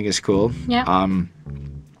 which I think is cool. Yeah.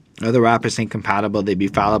 Other rappers ain't compatible. They be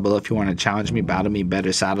fallible. If you want to challenge me, battle me,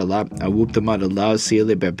 better saddle up. I whoop them out of love,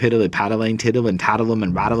 seal it, but piddle it, paddle and tittle and tattle them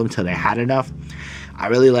and rattle them till they had enough. I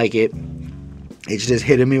really like it. It's just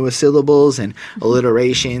hitting me with syllables and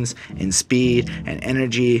alliterations and speed and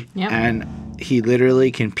energy. Yep. And he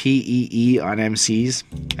literally can PEE on MCs,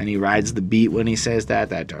 and he rides the beat when he says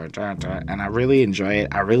that, and I really enjoy it.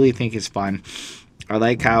 I really think it's fun. I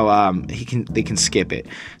like how they can skip it.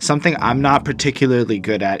 Something I'm not particularly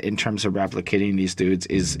good at in terms of replicating these dudes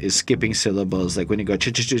is skipping syllables. Like when you go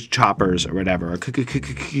choppers or whatever, or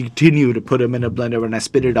continue to put them in a blender when I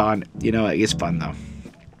spit it on. You know, it's fun though.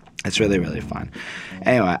 It's really, really fun.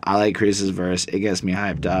 Anyway, I like Krizz's verse. It gets me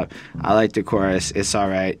hyped up. I like the chorus. It's all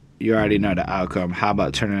right. You already know the outcome. How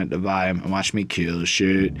about turning it to volume and watch me kill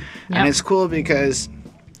shit? Yep. And it's cool because,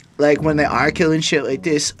 like, when they are killing shit like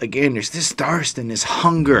this, again, there's this thirst and this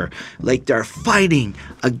hunger. Like, they're fighting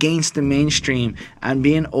against the mainstream and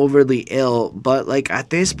being overly ill. But, like,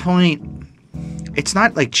 at this point, it's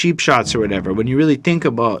not like cheap shots or whatever. When you really think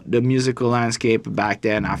about the musical landscape back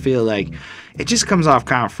then, I feel like it just comes off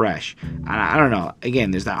kind of fresh. I don't know.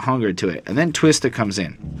 Again, there's that hunger to it. And then Twista comes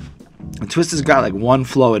in. And Twista's got like one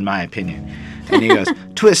flow, in my opinion. And he goes,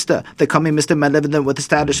 Twista, they call me Mr. Malevolent with the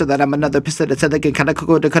status so that I'm another pistol that said they can kind of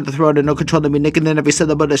go to cut the throat and no control of me, nicking in every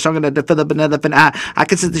syllable that's stronger than the fill up an elephant. I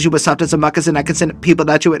can sense that you were soft as a moccasin. I can send people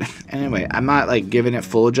that you would. Anyway, I'm not like giving it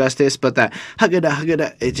full justice, but that hug it,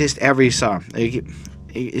 it's just every song.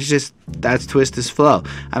 It's just, that's Twista's flow.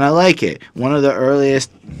 And I like it. One of the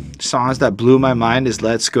earliest songs that blew my mind is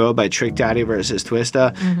Let's Go by Trick Daddy versus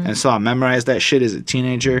Twista. And so I memorized that shit as a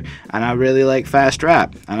teenager. And I really like fast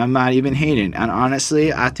rap. And I'm not even hating. And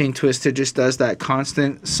honestly, I think Twista just does that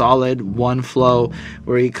constant, solid one flow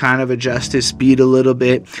where he kind of adjusts his speed a little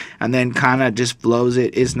bit and then kind of just flows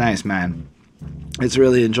it. It's nice, man. It's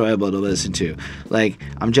really enjoyable to listen to. Like,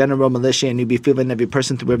 I'm general militia and you be feeling every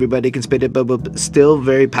person through everybody can spit it, but still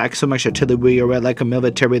very packed so much artillery. You're like a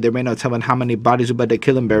military. There ain't no telling how many bodies we better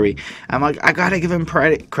kill him, bury. I'm like, I gotta give him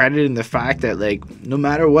credit in the fact that, like, no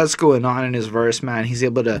matter what's going on in his verse, man, he's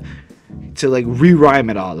able to like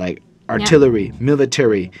re-rhyme it all. Like, artillery,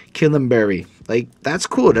 military, kill him, bury. Like, that's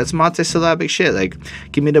cool. That's multisyllabic shit. Like,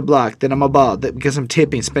 give me the block, then I'm a ball. Because I'm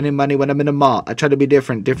tipping, spending money when I'm in the mall. I try to be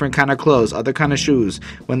different kind of clothes, other kind of shoes.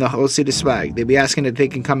 When the hoes see the swag, they be asking if they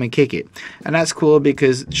can come and kick it. And that's cool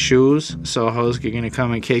because shoes, so hoes are going to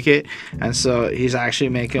come and kick it. And so he's actually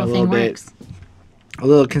making a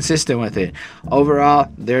little consistent with it. Overall,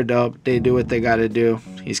 they're dope. They do what they got to do.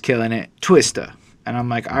 He's killing it. Twista. And I'm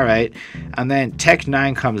like, all right. And then Tech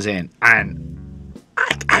 9 comes in, and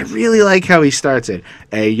I really like how he starts it.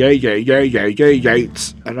 Hey,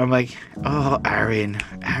 Yates. And I'm like, oh,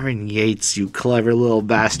 Aaron Yates, you clever little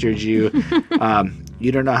bastard, you.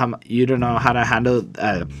 You don't know how to handle.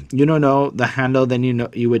 You don't know the handle. Then you know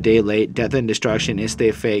you a day late. Death and destruction is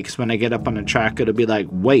stay fake. 'Cause when I get up on the track, it'll be like,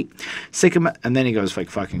 wait, sick of my, and then he goes like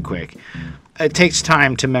fucking quick. It takes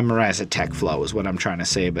time to memorize a tech flow, is what I'm trying to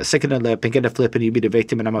say. But sick of the lip and get a flip, and you be the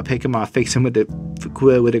victim, and I'm gonna pick him off, fix him with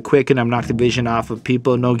a quick, and I'm knock the vision off of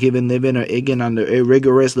people. No giving, living, or igging on the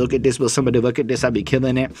rigorous. Look at this. Will somebody look at this? I'll be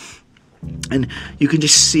killing it. And you can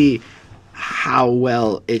just see how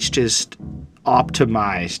well it's just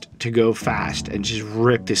optimized to go fast and just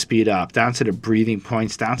rip the speed up, down to the breathing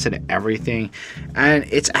points, down to the everything. And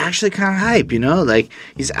it's actually kind of hype, you know? Like,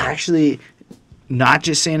 he's actually not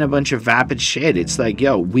just saying a bunch of vapid shit. It's like,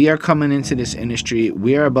 yo, we are coming into this industry.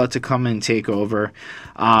 We are about to come and take over.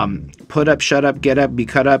 Put up, shut up, get up, be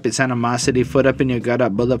cut up. It's animosity. Foot up in your gut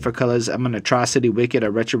up. Bullet for colors. I'm an atrocity. Wicked. I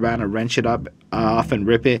retro around and wrench it up off and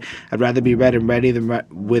rip it. I'd rather be red and ready than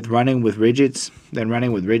running with rigids.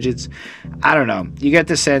 I don't know. You get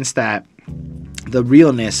the sense that the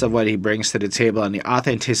realness of what he brings to the table and the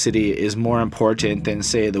authenticity is more important than,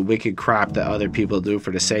 say, the wicked crap that other people do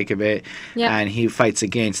for the sake of it. Yep. And he fights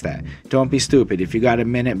against that. Don't be stupid. If you got a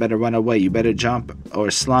minute, better run away. You better jump or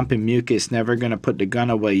slump in mucus. Never gonna put the gun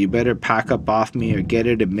away. You better pack up off me or get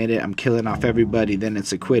it, admit it. I'm killing off everybody, then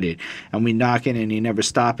it's acquitted. And we knocking and you never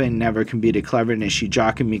stopping. Never can be the cleverness. You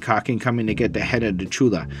jocking me, cocking, coming to get the head of the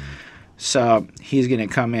chula. So he's going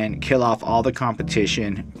to come in, kill off all the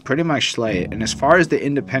competition, pretty much slay it. And as far as the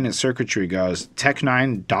independent circuitry goes, Tech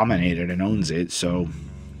 9 dominated and owns it. So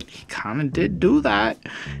he kind of did do that.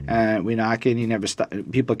 We knock in, he never stop.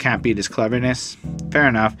 People can't beat his cleverness. Fair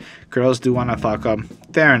enough. Girls do want to fuck him.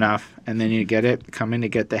 Fair enough. And then you get it, come in to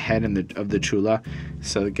get the head of the chula.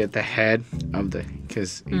 So get the head of the,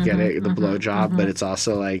 because you get it, the blowjob, but it's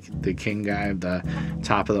also like the king guy, the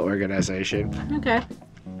top of the organization. Okay.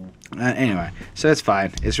 Anyway, so it's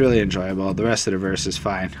fine. It's really enjoyable. The rest of the verse is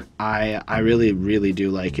fine. I really, really do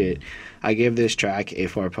like it. I give this track a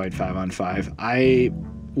 4.5 on 5. I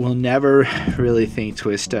will never really think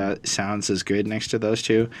Twista sounds as good next to those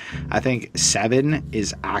two. I think 7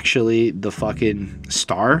 is actually the fucking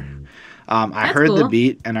star. I heard the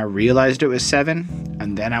beat and I realized it was 7,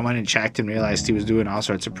 and then I went and checked and realized he was doing all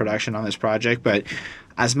sorts of production on this project. But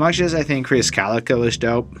as much as I think Krizz Kaliko is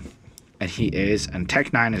dope, and he is, and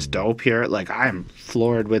Tech 9 is dope here. Like, I'm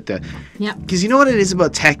floored with the... Yeah. Because you know what it is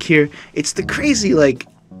about Tech here? It's the crazy, like,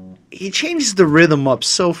 he changes the rhythm up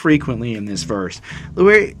so frequently in this verse.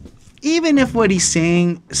 Where even if what he's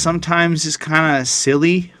saying sometimes is kind of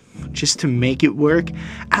silly, just to make it work,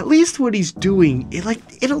 at least what he's doing,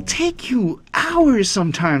 it'll take you hours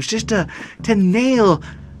sometimes just to nail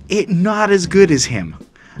it not as good as him.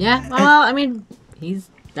 Yeah, well, I mean,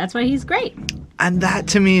 that's why he's great. And that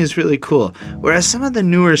to me is really cool. Whereas some of the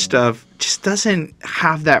newer stuff just doesn't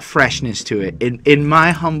have that freshness to it. In my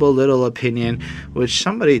humble little opinion, which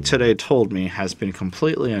somebody today told me has been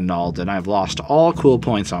completely annulled and I've lost all cool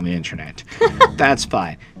points on the internet. That's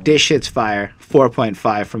fine. This shit's fire.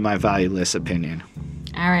 4.5 from my valueless opinion.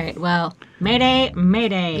 All right. Well, Mayday,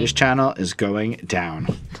 Mayday. This channel is going down.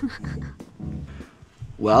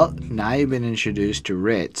 Well, now you've been introduced to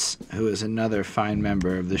Rittz, who is another fine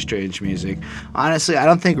member of the Strange Music. Honestly, I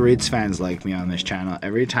don't think Rittz fans like me on this channel.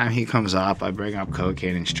 Every time he comes up, I bring up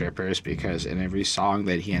cocaine and strippers, because in every song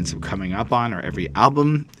that he ends up coming up on, or every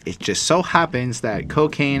album, it just so happens that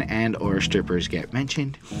cocaine and or strippers get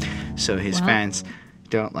mentioned. So his fans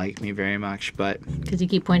don't like me very much, but... Because you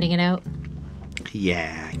keep pointing it out?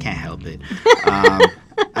 Yeah, I can't help it.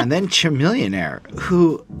 And then Chamillionaire,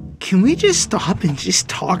 who, can we just stop and just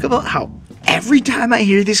talk about how every time I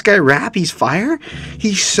hear this guy rap, he's fire?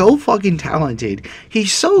 He's so fucking talented.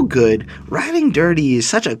 He's so good. Riding Dirty is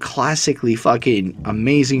such a classically fucking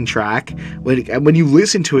amazing track. When you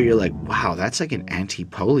listen to it, you're like, wow, that's like an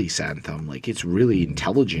anti-police anthem. Like, it's really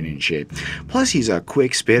intelligent and shit. Plus, he's a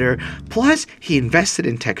quick spitter. Plus, he invested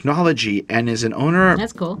in technology and is an owner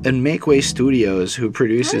That's cool. in Makeway Studios, who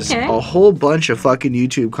produces a whole bunch of fucking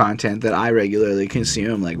YouTube content that I regularly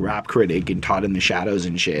consume, like Rap Critic and Todd in the Shadows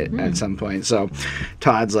and shit at some point. So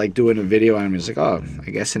Todd's like doing a video on him. He's like, oh,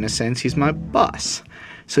 I guess in a sense he's my boss.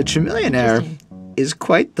 So Chamillionaire is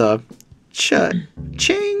quite the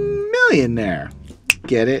cha-ching millionaire.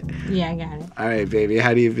 Get it? Yeah, I got it. All right, baby.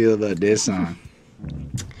 How do you feel about this song?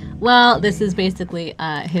 Well, this is basically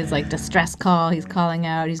his like distress call. He's calling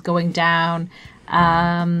out. He's going down.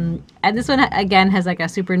 And this one again has like a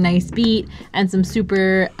super nice beat and some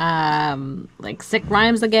super like sick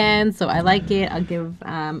rhymes again, so I like it. I'll give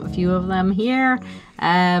a few of them here.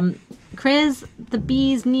 Krizz, the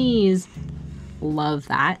bee's knees, love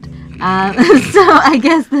that. So I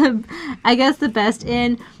guess the best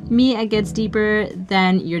in me, it gets deeper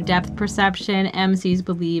than your depth perception. MCs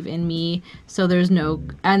believe in me, so there's no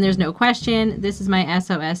question. This is my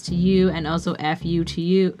SOS to you, and also F you to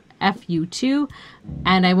you. F you too,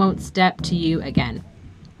 and I won't step to you again.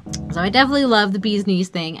 So I definitely love the bee's knees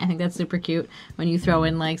thing. I think that's super cute when you throw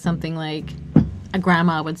in like something like a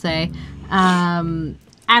grandma would say. And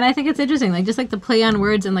I think it's interesting, like just like the play on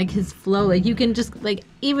words and like his flow. Like you can just like,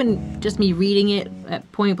 even just me reading it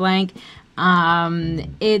at point blank,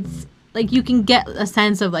 it's like you can get a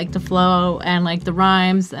sense of like the flow and like the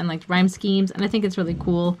rhymes and like rhyme schemes, and I think it's really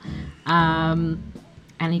cool.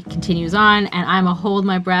 And he continues on, and I'ma hold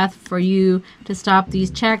my breath for you to stop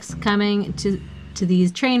these checks coming to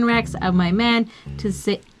these train wrecks of my men to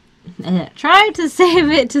try to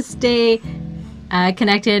save it to stay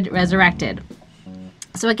connected, resurrected.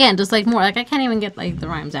 So again, just like more, like I can't even get like the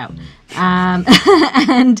rhymes out.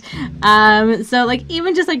 So like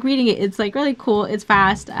even just like reading it, it's like really cool. It's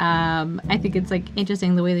fast. I think it's like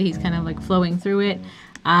interesting the way that he's kind of like flowing through it.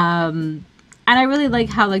 And I really like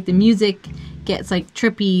how like the music gets like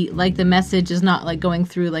trippy, like the message is not like going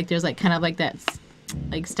through, like there's like kind of like that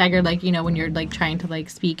like staggered, like, you know, when you're like trying to like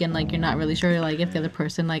speak and like you're not really sure like if the other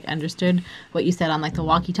person like understood what you said on like the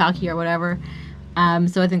walkie-talkie or whatever.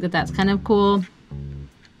 So I think that that's kind of cool.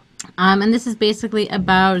 And this is basically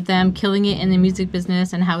about them killing it in the music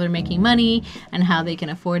business and how they're making money and how they can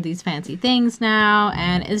afford these fancy things now.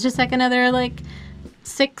 And it's just like another like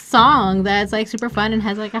sick song that's like super fun and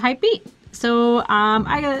has like a hype beat. So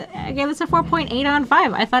I gave this a 4.8 on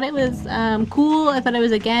 5. I thought it was cool. I thought it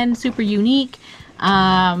was, again, super unique.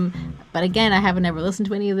 But again, I haven't ever listened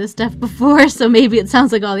to any of this stuff before, so maybe it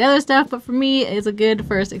sounds like all the other stuff. But for me, it's a good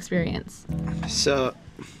first experience. So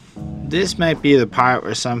this might be the part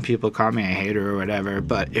where some people call me a hater or whatever,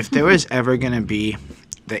 but if there was ever going to be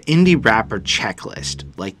the indie rapper checklist,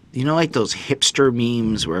 like, you know, like those hipster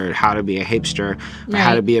memes where how to be a hipster, or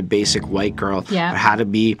how to be a basic white girl, or how to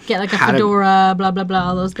be... Get like a fedora, blah, blah, blah,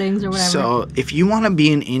 all those things or whatever. So if you want to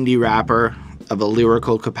be an indie rapper of a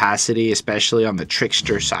lyrical capacity, especially on the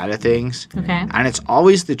trickster side of things, and it's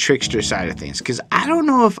always the trickster side of things, because I don't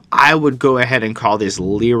know if I would go ahead and call this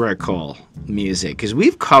lyrical music, because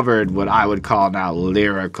we've covered what I would call now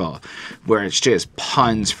lyrical, where it's just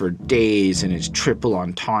puns for days and it's triple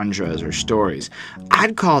entendres or stories.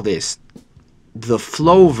 I'd call this the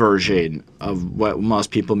flow version of what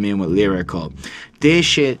most people mean with lyrical. This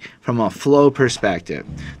shit, from a flow perspective,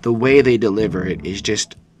 the way they deliver it is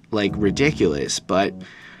just like ridiculous. But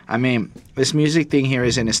I mean, this music thing here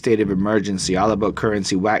is in a state of emergency, all about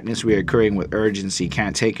currency, whackness reoccurring with urgency,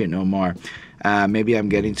 can't take it no more. Maybe I'm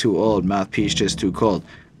getting too old, mouthpiece just too cold.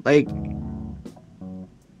 Like,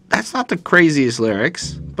 that's not the craziest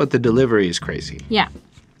lyrics, but the delivery is crazy. Yeah.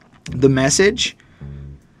 The message,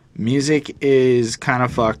 music is kind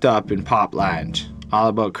of fucked up in pop land. All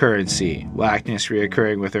about currency, whackness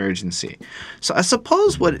reoccurring with urgency. So I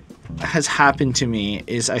suppose what has happened to me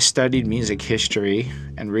is I studied music history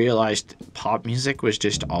and realized pop music was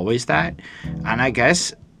just always that. And I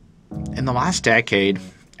guess in the last decade,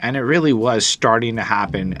 and it really was starting to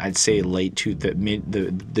happen, I'd say late to the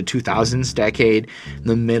 2000s decade,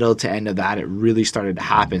 the middle to end of that, it really started to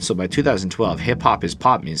happen. So by 2012, hip-hop is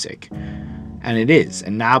pop music. And it is.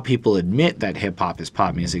 And now people admit that hip-hop is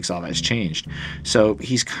pop music, so all that's changed. So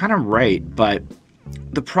he's kind of right. But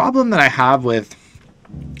the problem that I have with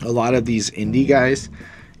a lot of these indie guys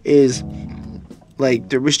is, like,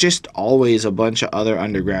 there was just always a bunch of other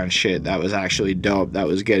underground shit that was actually dope, that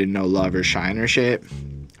was getting no love or shine or shit.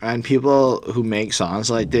 And people who make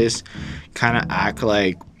songs like this kind of act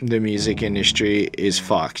like the music industry is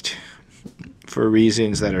fucked for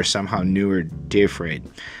reasons that are somehow new or different.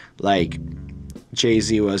 Like,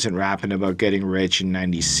 Jay-Z wasn't rapping about getting rich in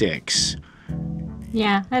 96.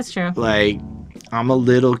 Yeah, that's true. Like, I'm a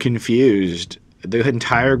little confused. The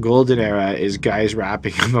entire golden era is guys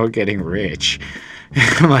rapping about getting rich.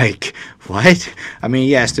 I'm like, what? I mean,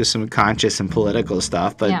 yes, there's some conscious and political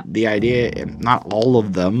stuff, but the idea, not all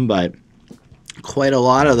of them, but quite a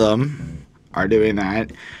lot of them are doing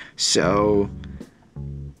that. So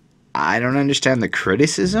I don't understand the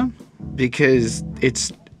criticism, because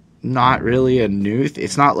it's not really a new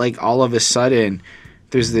it's not like all of a sudden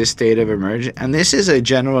there's this state of emergency. And this is a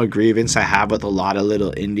general grievance I have with a lot of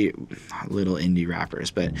little indie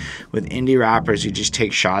rappers, but with indie rappers who just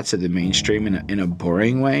take shots at the mainstream in a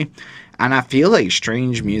boring way. And I feel like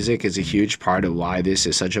strange music is a huge part of why this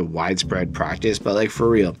is such a widespread practice. But like, for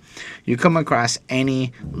real, you come across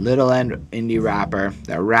any little indie rapper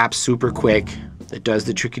that raps super quick, that does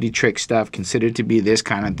the trickety trick stuff, considered to be this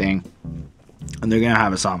kind of thing, and they're going to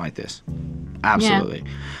have a song like this. Absolutely.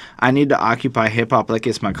 Yeah. I need to occupy hip-hop like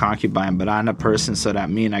it's my concubine, but I'm a person, so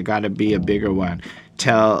that mean I got to be a bigger one.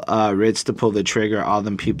 Tell Rittz to pull the trigger, all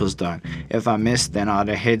them people's done. If I miss, then all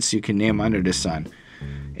the hits you can name under the sun.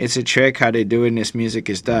 It's a trick how they doing this music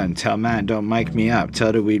is done. Tell man, don't mic me up.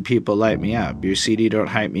 Tell the weed people light me up. Your CD don't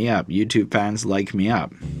hype me up. YouTube fans like me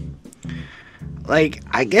up. Like,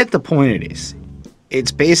 I get the point of this.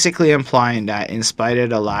 It's basically implying that in spite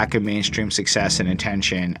of the lack of mainstream success and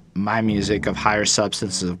attention, my music of higher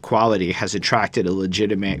substances of quality has attracted a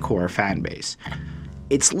legitimate core fan base.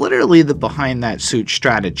 It's literally the behind that suit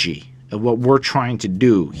strategy of what we're trying to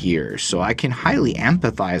do here. So I can highly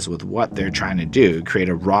empathize with what they're trying to do, create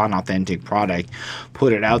a raw and authentic product,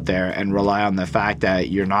 put it out there, and rely on the fact that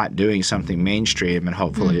you're not doing something mainstream and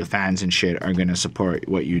hopefully the fans and shit are going to support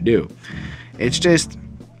what you do. It's just,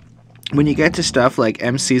 when you get to stuff like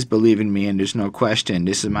MCs believe in me and there's no question,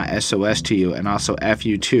 this is my SOS to you, and also F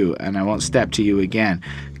you too, and I won't step to you again,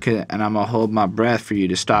 and I'm going to hold my breath for you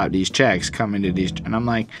to stop these checks coming to these, and I'm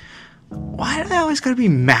like, why do I always gotta be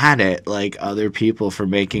mad at, like, other people for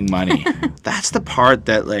making money? That's the part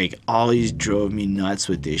that, like, always drove me nuts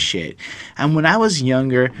with this shit. And when I was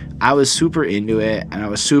younger, I was super into it, and I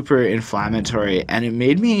was super inflammatory, and it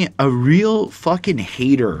made me a real fucking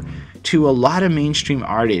hater to a lot of mainstream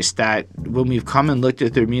artists that, when we've come and looked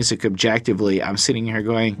at their music objectively, I'm sitting here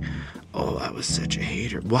going, oh, I was such a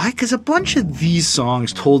hater. Why? Because a bunch of these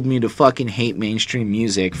songs told me to fucking hate mainstream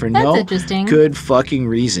music for no good fucking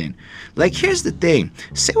reason. Like, here's the thing.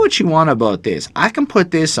 Say what you want about this. I can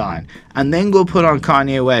put this on and then go put on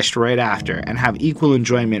Kanye West right after and have equal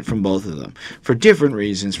enjoyment from both of them. For different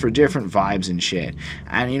reasons, for different vibes and shit.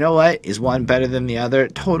 And you know what? Is one better than the other?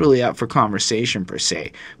 Totally up for conversation per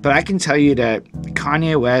se. But I can tell you that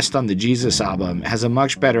Kanye West on the Jesus album has a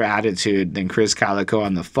much better attitude than Krizz Kaliko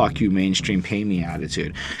on the fuck you mainstream pay me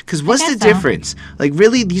attitude. Because what's the difference? Like,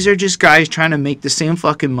 really, these are just guys trying to make the same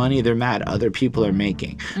fucking money they're mad other people are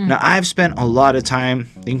making. Now, I've spent a lot of time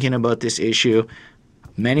thinking about this issue,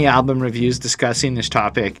 many album reviews discussing this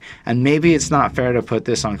topic, and maybe it's not fair to put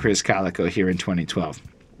this on Krizz Kaliko here in 2012.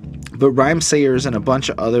 But Rhyme Sayers and a bunch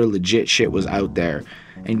of other legit shit was out there,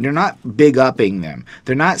 and they're not big upping them.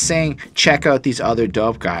 They're not saying, check out these other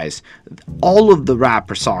dope guys. All of the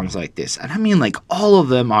rapper songs like this, and I mean like all of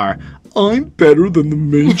them are, I'm better than the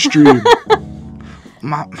mainstream.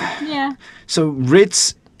 Yeah. So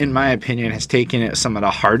Rittz, in my opinion, has taken it some of the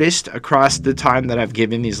hardest across the time that I've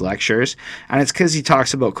given these lectures, and it's because he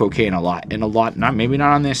talks about cocaine a lot, maybe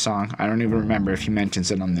not on this song. I don't even remember if he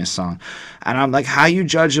mentions it on this song. And I'm like, how you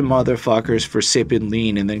judge the motherfuckers for sipping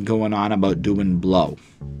lean and then going on about doing blow?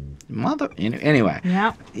 Anyway,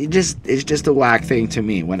 yeah, it's just a whack thing to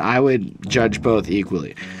me when I would judge both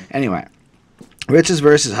equally. Anyway, Ritz's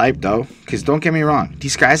verse is hype though, because don't get me wrong,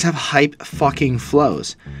 these guys have hype fucking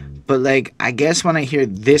flows. But, like, I guess when I hear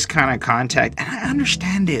this kind of contact, and I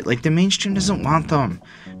understand it, like, the mainstream doesn't want them.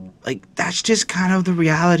 Like, that's just kind of the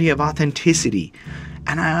reality of authenticity.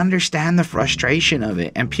 And I understand the frustration of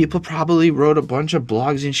it. And people probably wrote a bunch of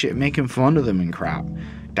blogs and shit making fun of them and crap.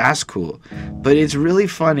 That's cool. But it's really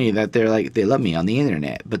funny that they're like, they love me on the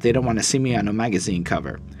internet, but they don't want to see me on a magazine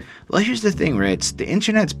cover. Well, here's the thing, Rittz. The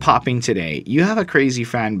internet's popping today. You have a crazy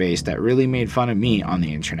fan base that really made fun of me on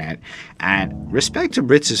the internet. And respect to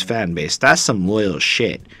Ritz's fan base. That's some loyal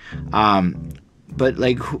shit. But,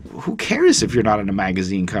 like, who cares if you're not on a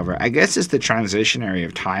magazine cover? I guess it's the transitionary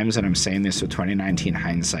of times, and I'm saying this with 2019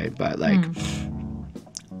 hindsight, but, like...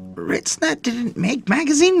 Rittz didn't make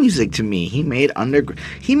magazine music to me. He made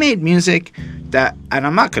music that, and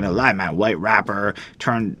I'm not gonna lie, man, white rapper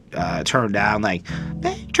turn down, like,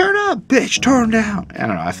 turn up, bitch, turn down. I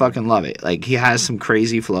don't know, I fucking love it. Like, he has some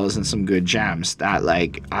crazy flows and some good jams that,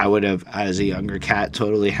 like, I would have, as a younger cat,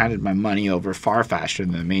 totally handed my money over far faster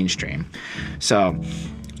than the mainstream. So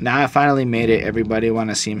now I finally made it. Everybody want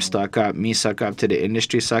to see him stuck up. Me suck up to the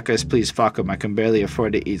industry suckers. Please fuck them. I can barely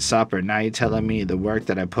afford to eat supper. Now you're telling me the work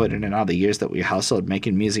that I put in and all the years that we hustled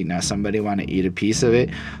making music. Now somebody want to eat a piece of it?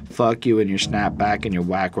 Fuck you and your snapback and your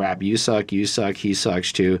whack rap. You suck, he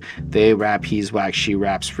sucks too. They rap, he's whack, she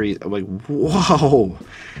raps free. Like, whoa.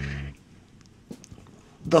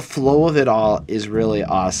 The flow of it all is really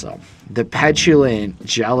awesome. The petulant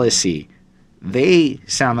jealousy. They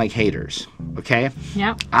sound like haters, okay?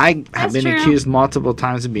 Yeah. I have been accused multiple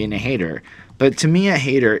times of being a hater, but to me a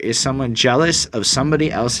hater is someone jealous of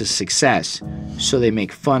somebody else's success, so they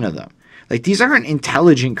make fun of them. Like, these aren't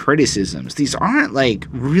intelligent criticisms. These aren't, like,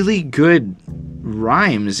 really good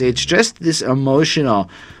rhymes. It's just this emotional,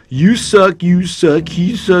 you suck, he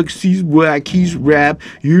sucks, he's whack, he's rap,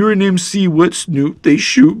 you're an MC, what's Snoop, they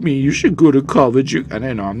shoot me, you should go to college. I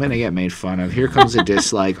don't know, I'm gonna get made fun of. Here comes a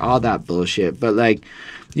dislike, all that bullshit. But, like,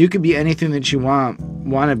 you could be anything that you want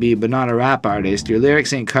to be, but not a rap artist. Your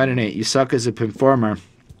lyrics ain't cutting it. You suck as a performer.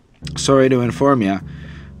 Sorry to inform you.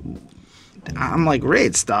 I'm like,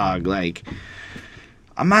 Rittz, dog. Like,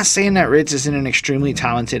 I'm not saying that Rittz isn't an extremely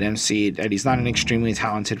talented MC, that he's not an extremely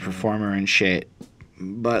talented performer and shit.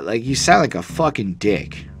 But, like, you sound like a fucking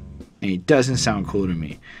dick. and he doesn't sound cool to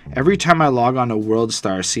me. Every time I log on to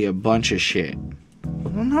WorldStar, I see a bunch of shit.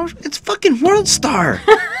 Well, no, it's fucking WorldStar.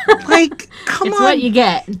 Like, come on. It's what you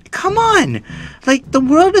get. Come on. Like, the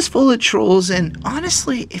world is full of trolls, and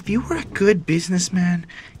honestly, if you were a good businessman,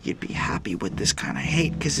 you'd be happy with this kind of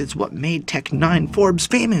hate, because it's what made Tech 9 Forbes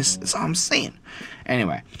famous. That's all I'm saying.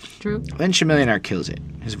 Anyway. True. Then Chamillionaire kills it.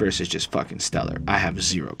 His verse is just fucking stellar. I have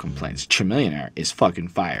zero complaints. Chamillionaire is fucking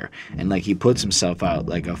fire. And, like, he puts himself out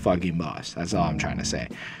like a fucking boss. That's all I'm trying to say.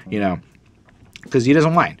 You know, because he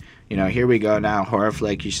doesn't whine. You know, here we go now. Horror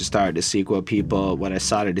flick, you should start the sequel, people. What I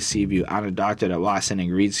saw to deceive you. I'm a doctor that walks in and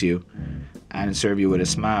greets you. And serve you with a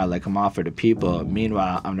smile like I'm offered to people.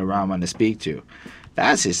 Meanwhile, I'm the wrong one to speak to.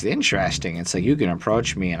 That's just interesting. It's like you can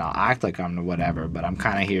approach me and I'll act like I'm the whatever, but I'm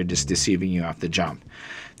kind of here just deceiving you off the jump.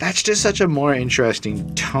 That's just such a more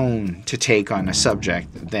interesting tone to take on a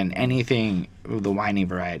subject than anything of the whiny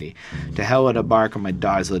variety. To hell with a bark on my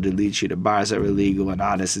dogs, they'll delete you. The bars are illegal and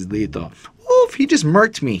honest is lethal. Oof, he just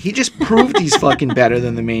murked me. He just proved he's fucking better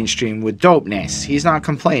than the mainstream with dopeness. He's not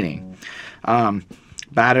complaining.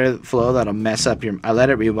 Batter flow that'll mess up your... I let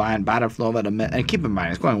it rewind. Batter flow that'll mess... And keep in mind,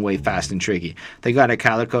 it's going way fast and tricky. They got a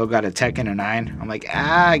Kaliko, got a Tech and a 9. I'm like,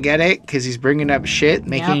 I get it, because he's bringing up shit,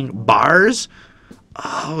 making bars.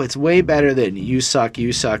 Oh, it's way better than you suck,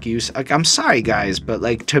 you suck, you suck. Like, I'm sorry, guys, but,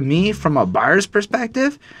 like, to me, from a bars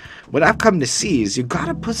perspective, what I've come to see is you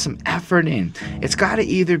gotta put some effort in. It's gotta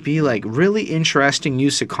either be like really interesting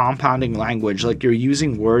use of compounding language, like you're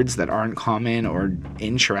using words that aren't common or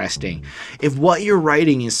interesting. If what you're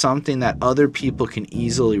writing is something that other people can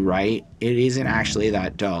easily write, it isn't actually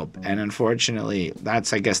that dope. And unfortunately,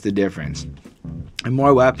 that's, I guess, the difference. And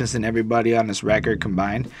more weapons than everybody on this record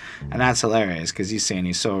combined. And that's hilarious because he's saying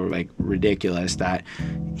he's so, like, ridiculous that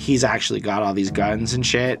he's actually got all these guns and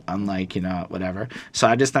shit, unlike, you know, whatever. So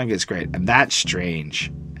I just think it's great. And that's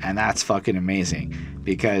strange. And that's fucking amazing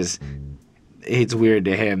because it's weird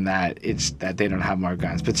to him that they don't have more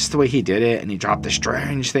guns. But just the way he did it and he dropped the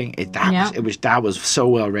strange thing, that was so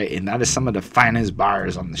well written. That is some of the finest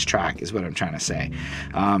bars on this track is what I'm trying to say.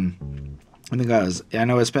 And he goes, I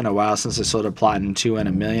know it's been a while since I sold a plot in 2 and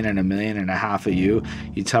a million and 1.5 million of you.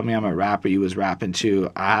 You tell me I'm a rapper, you was rapping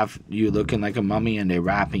too. I have you looking like a mummy and they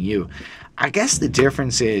rapping you. I guess the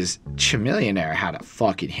difference is Chamillionaire had a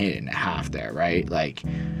fucking hit and a half there, right? Like,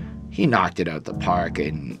 he knocked it out the park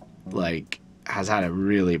and, like, has had a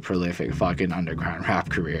really prolific fucking underground rap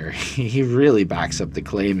career. He really backs up the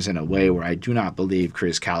claims in a way where I do not believe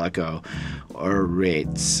Krizz Kaliko or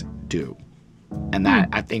Rittz do. And that,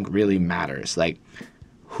 I think, really matters. Like,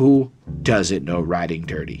 who doesn't know Riding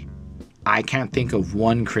Dirty? I can't think of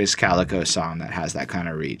one Krizz Kaliko song that has that kind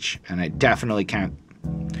of reach. And I definitely can't.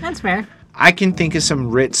 That's fair. I can think of some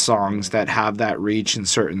Rittz songs that have that reach in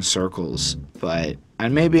certain circles. But,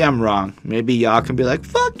 and maybe I'm wrong. Maybe y'all can be like,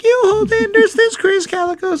 fuck you, Holden, there's this Krizz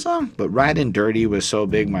Kaliko song. But Riding Dirty was so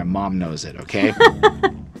big, my mom knows it, okay?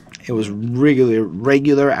 It was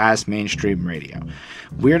regular ass mainstream radio.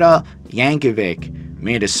 Weird Al Yankovic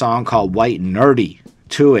made a song called White Nerdy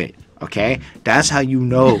to it, okay? That's how you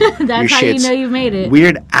know That's how you know you've made it.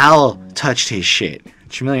 Weird Al touched his shit.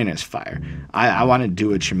 Chamillionaire's fire. I want to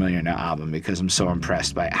do a Chamillionaire album because I'm so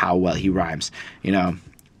impressed by how well he rhymes, you know?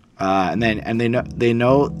 And they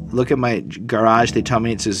know, look at my garage, they tell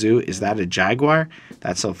me it's a zoo. Is that a jaguar?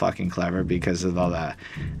 That's so fucking clever because of all the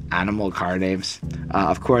animal car names.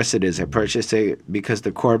 Of course it is. I purchased it because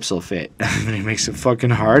the corpse will fit. And he makes it fucking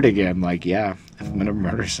hard again. Like, yeah, if I'm going to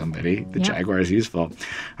murder somebody, the Jaguar is useful.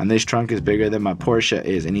 And this trunk is bigger than my Porsche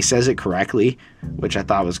is. And he says it correctly, which I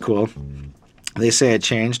thought was cool. They say it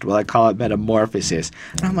changed. Well, I call it metamorphosis.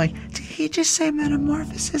 And I'm like, did he just say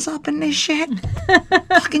metamorphosis up in this shit?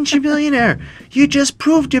 Fucking Chamillionaire. You just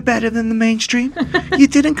proved you're better than the mainstream. You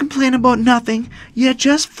didn't complain about nothing. You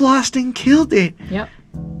just flossed and killed it. Yep.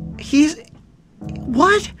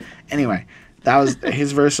 What? Anyway, that was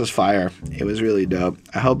his verse was fire. It was really dope.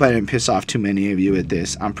 I hope I didn't piss off too many of you with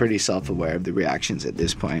this. I'm pretty self-aware of the reactions at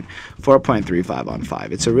this point. 4.35 on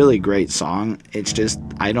 5. It's a really great song. It's just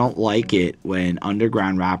I don't like it when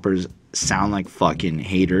underground rappers sound like fucking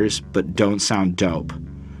haters but don't sound dope.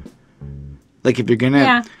 Like if you're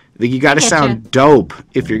gonna you gotta sound dope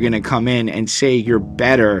if you're gonna come in and say you're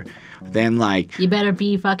better than like you better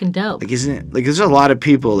be fucking dope. Like isn't like there's a lot of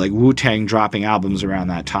people like Wu-Tang dropping albums around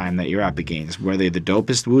that time that you're up against. Were they the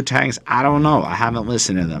dopest Wu-Tangs? I don't know. I haven't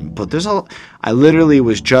listened to them. But I literally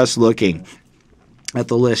was just looking at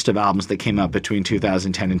the list of albums that came out between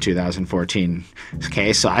 2010 and 2014.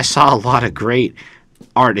 Okay, so I saw a lot of great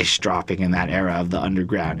artists dropping in that era of the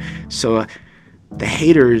underground. So the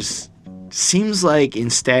haters seems like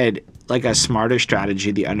instead like a smarter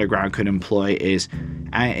strategy the underground could employ is,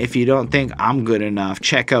 if you don't think I'm good enough,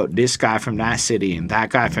 check out this guy from that city and that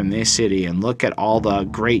guy from this city and look at all the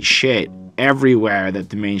great shit everywhere that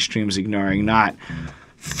the mainstream's ignoring. Not,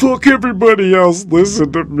 fuck everybody else,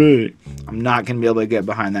 listen to me. I'm not going to be able to get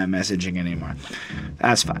behind that messaging anymore.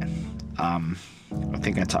 That's fine. I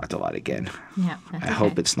think I talked a lot again. Yeah, that's I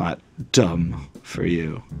hope it's not dumb for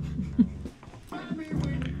you.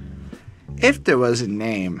 If there was a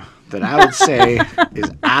name that I would say is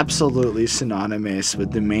absolutely synonymous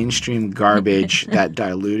with the mainstream garbage that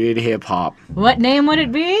diluted hip-hop. What name would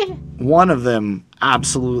it be? One of them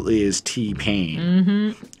absolutely is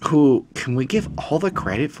T-Pain, who, can we give all the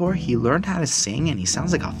credit for? He learned how to sing, and he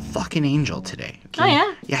sounds like a fucking angel today. Okay? Oh,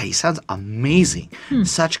 yeah? Yeah, he sounds amazing.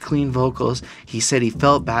 Such clean vocals. He said he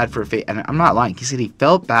felt bad for and I'm not lying. He said he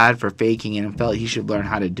felt bad for faking it and felt he should learn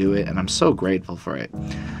how to do it, and I'm so grateful for it.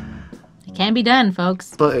 It can be done,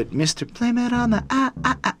 folks. But Mr. Blame It on the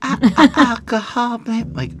alcohol,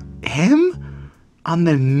 blame, like him on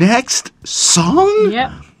the next song?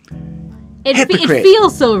 Yep. It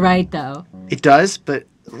feels so right, though. It does, but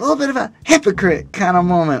a little bit of a hypocrite kind of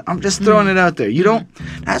moment. I'm just throwing it out there. You don't.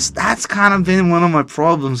 That's kind of been one of my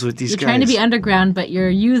problems with these guys. You're trying to be underground, but you're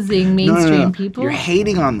using mainstream people. You're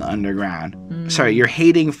hating on the underground. Sorry, you're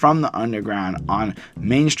hating from the underground on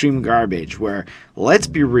mainstream garbage. Where, let's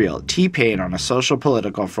be real, T-Pain on a social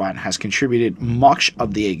political front has contributed much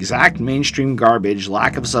of the exact mainstream garbage,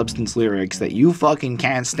 lack of substance lyrics that you fucking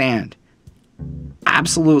can't stand.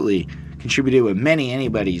 Absolutely. Contributed with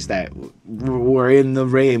anybody's that were in the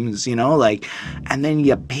Rames, you know, like, and then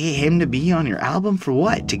you pay him to be on your album for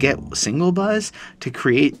what? To get single buzz? To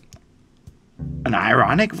create an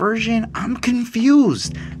ironic version? I'm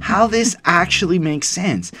confused how this actually makes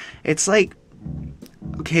sense. It's like,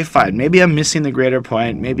 okay, fine, maybe I'm missing the greater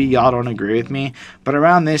point, maybe y'all don't agree with me, but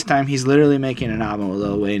around this time he's literally making an album with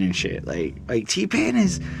Lil Wayne and shit. Like T-Pain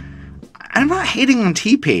is, I'm not hating on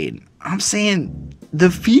T-Pain, I'm saying the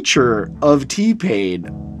feature of T-Pain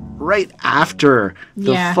right after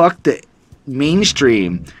the fuck the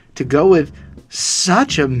mainstream to go with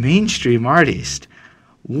such a mainstream artist.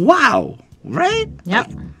 Wow, right? Yep.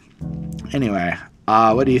 Anyway,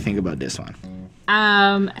 what do you think about this one?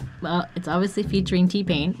 Well, it's obviously featuring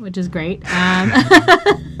T-Pain, which is great.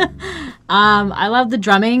 I love the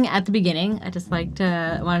drumming at the beginning. I just wanted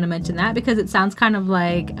to mention that because it sounds kind of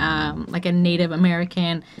like a Native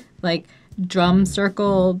American, like, drum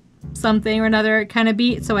circle something or another kind of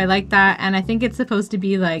beat, so I like that. And I think it's supposed to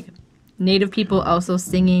be like Native people also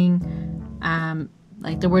singing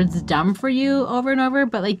like the words dumb for you over and over,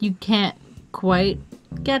 but like you can't quite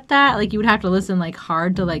get that. Like you would have to listen like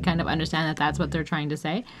hard to like kind of understand that that's what they're trying to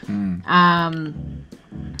say. And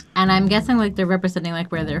I'm guessing like they're representing like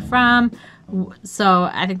where they're from, so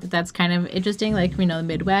I think that that's kind of interesting. Like, you know, the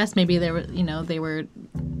Midwest, maybe they were, you know, they were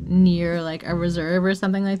near like a reserve or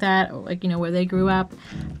something like that, or like, you know, where they grew up.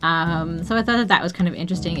 So I thought that was kind of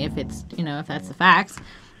interesting if it's, you know, if that's the facts.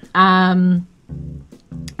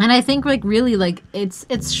 And I think like really like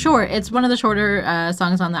it's short. It's one of the shorter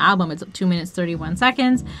songs on the album. It's 2 minutes 31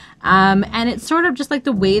 seconds, and it's sort of just like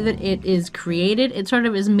the way that it is created. It sort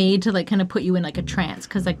of is made to like kind of put you in like a trance,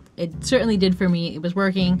 because like it certainly did for me. It was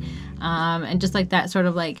working, and just like that sort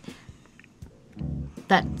of like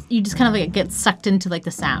that you just kind of like get sucked into like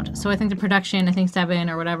the sound. So I think the production, I think 7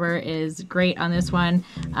 or whatever, is great on this one.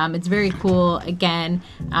 It's very cool. Again,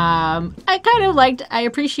 I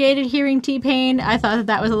appreciated hearing T-Pain. I thought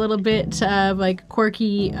that was a little bit like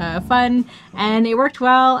quirky, fun, and it worked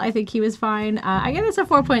well. I think he was fine. I give this a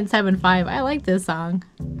 4.75. I like this song.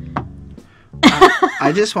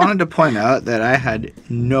 I just wanted to point out that I had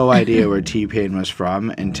no idea where T-Pain was from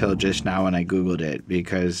until just now when I Googled it,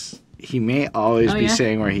 because he may always be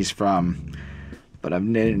saying where he's from, but I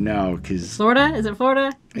didn't know because Florida. Is it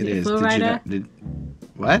Florida? It is. Flo Rida?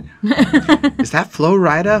 What? Is that Flo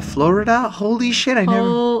Rida? Florida? Holy shit! I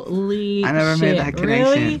never made that connection.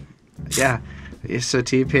 Really? Yeah. So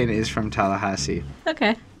T-Pain is from Tallahassee.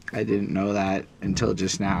 Okay. I didn't know that until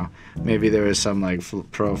just now. Maybe there was some like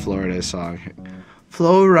pro Florida song.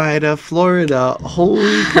 Flo Rida, Florida.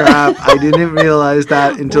 Holy crap. I didn't realize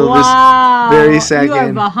that until this very second. You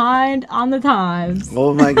are behind on the times.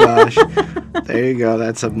 Oh my gosh. There you go.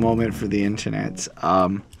 That's a moment for the internet.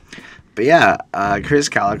 But yeah, Krizz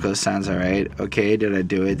Kaliko sounds alright. Okay, did I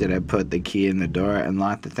do it? Did I put the key in the door and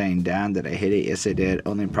lock the thing down? Did I hit it? Yes, I did.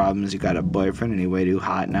 Only problem is you got a boyfriend and he way too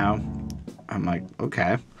hot now. I'm like,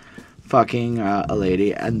 okay. Fucking a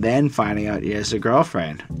lady and then finding out he has a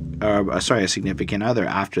girlfriend. a significant other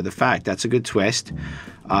after the fact. That's a good twist.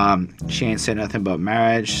 She ain't said nothing about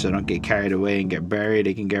marriage, so don't get carried away and get buried.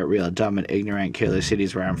 It can get real dumb and ignorant. Killer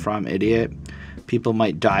cities where I'm from, idiot. People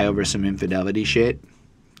might die over some infidelity shit.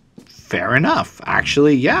 Fair enough.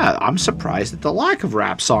 Actually, yeah, I'm surprised at the lack of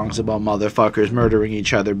rap songs about motherfuckers murdering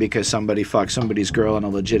each other because somebody fucked somebody's girl in a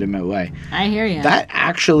legitimate way. I hear you. That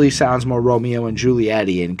actually sounds more Romeo and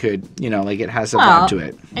Juliet-y and could, like it has a vibe to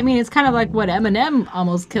it. I mean, it's kind of like what Eminem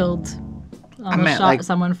almost shot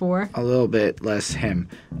someone for. A little bit less him,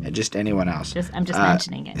 just anyone else. I'm just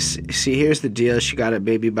mentioning it. See, here's the deal. She got a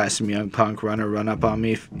baby by some young punk runner. Run up on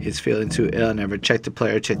me. Is feeling too ill. Never checked the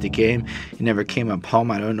player, checked the game. He never came up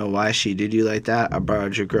home. I don't know why she did you like that. I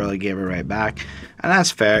borrowed your girl. I gave her right back. And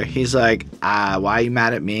that's fair. He's like, why are you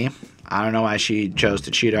mad at me? I don't know why she chose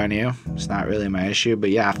to cheat on you. It's not really my issue.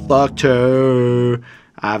 But yeah, fucked her.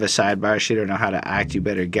 I have a sidebar. She don't know how to act. You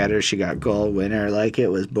better get her. She got goal. Winner like it.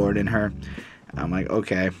 Was born in her. I'm like,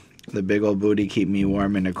 okay, the big old booty keep me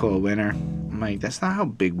warm in the cold winter. I'm like, that's not how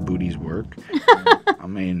big booties work. I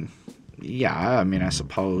mean, I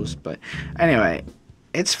suppose. But anyway,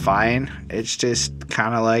 it's fine. It's just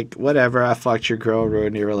kind of like, whatever, I fucked your girl,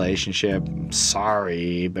 ruined your relationship.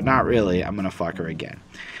 Sorry, but not really. I'm going to fuck her again.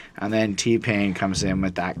 And then T-Pain comes in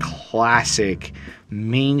with that classic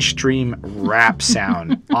mainstream rap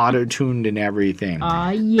sound, auto-tuned and everything. Oh,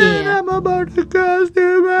 yeah. And I'm about to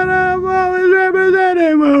costume and I'm always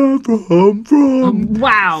representing where I'm from.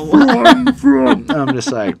 Wow. From. I'm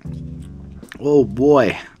just like, oh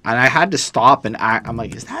boy. And I had to stop and I'm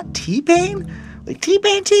like, is that T-Pain? Like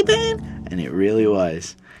T-Pain? And it really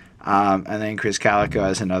was. And then Krizz Kaliko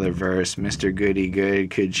has another verse. Mr. Goody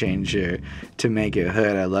Good could change her to make it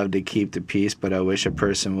hood. I love to keep the peace, but I wish a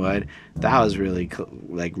person would. That was really,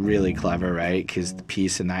 really clever, right? Because the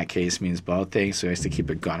peace in that case means both things. So he has to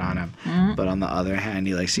keep a gun on him. Mm-hmm. But on the other hand,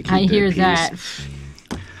 he likes to keep the peace. I hear that.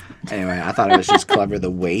 Anyway, I thought it was just clever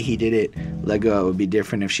the way he did it. Let go, it would be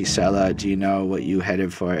different if she sell out. Do you know what you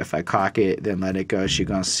headed for? If I cock it, then let it go. She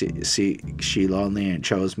gonna see she lonely and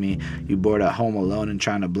chose me. You bored at home alone and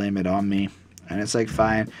trying to blame it on me. And it's like,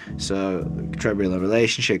 fine. So turbulent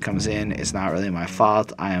relationship comes in. It's not really my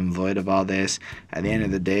fault. I am void of all this. At the end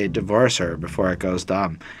of the day, divorce her before it goes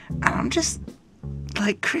dumb. And I'm just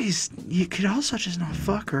like, Krizz, you could also just not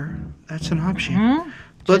fuck her. That's an option. Mm-hmm.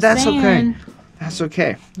 But that's okay. That's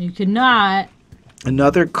okay. You could not.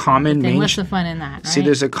 Another common what's the fun in that, right? See,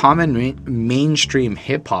 there's a common mainstream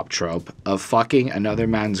hip-hop trope of fucking another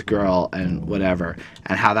man's girl and whatever,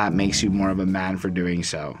 and how that makes you more of a man for doing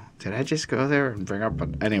so. Did I just go there and bring up...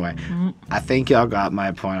 Anyway, I think y'all got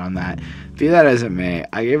my point on that. Be that as it may,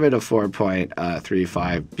 I give it a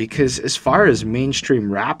 4.35 because as far as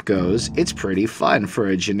mainstream rap goes, it's pretty fun for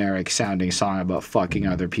a generic-sounding song about fucking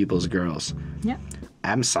other people's girls. Yep.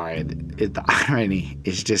 I'm sorry, the irony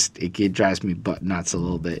is just, it drives me butt nuts a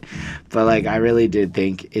little bit. But, like, I really did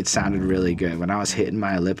think it sounded really good. When I was hitting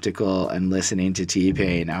my elliptical and listening to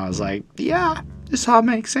T-Pain, I was like, yeah, this all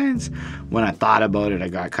makes sense. When I thought about it, I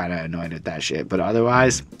got kind of annoyed at that shit. But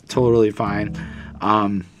otherwise, totally fine.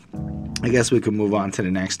 I guess we could move on to the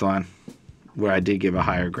next one, where I did give a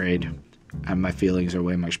higher grade, and my feelings are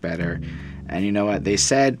way much better. And you know what? They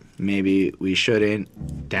said maybe we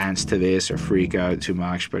shouldn't dance to this or freak out too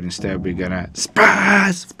much, but instead we're gonna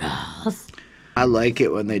Spaz! I like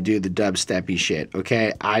it when they do the dubsteppy shit,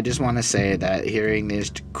 okay? I just want to say that hearing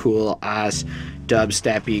this cool-ass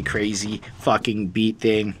dubsteppy, crazy fucking beat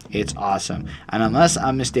thing, it's awesome. And unless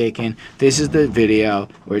I'm mistaken, this is the video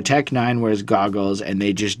where Tech9 wears goggles and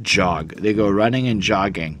they just jog. They go running and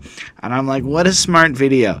jogging. And I'm like, what a smart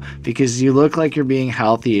video, because you look like you're being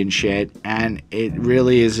healthy and shit, and it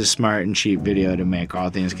really is a smart and cheap video to make, all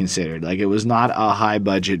things considered. Like, it was not a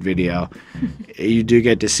high-budget video. You do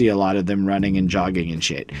get to see a lot of them running and jogging and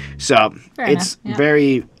shit. So, it's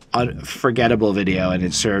very... unforgettable video, and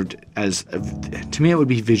it served as to me it would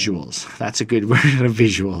be visuals. That's a good word of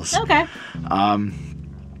visuals. Okay.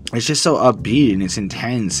 It's just so upbeat and it's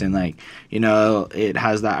intense, and like, you know, it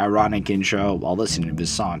has that ironic intro while listening to this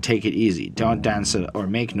song. Take it easy, don't dance or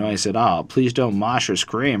make noise at all, please don't mosh or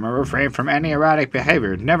scream or refrain from any erratic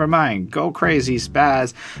behavior, never mind, go crazy,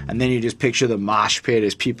 spaz. And then you just picture the mosh pit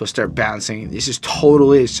as people start bouncing. This is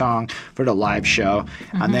totally a song for the live show.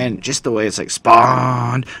 And then just the way it's like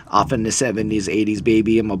spawned off in the 70s 80s,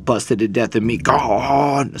 baby, I'm a busted to death of me,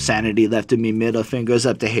 gone, sanity left of me, middle fingers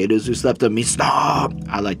up to haters who slept on me, stop.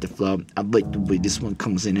 I like the flow. I like the way this one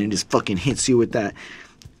comes in and just fucking hits you with that.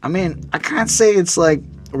 I mean, I can't say it's like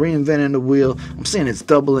reinventing the wheel. I'm saying it's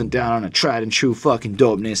doubling down on a tried and true fucking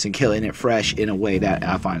dopeness and killing it fresh in a way that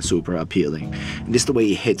I find super appealing. And just the way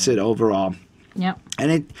he hits it overall, Yep.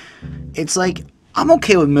 And it's like, I'm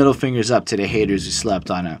okay with middle fingers up to the haters who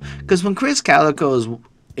slept on him. Because when Krizz Kaliko is,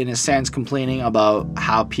 in a sense, complaining about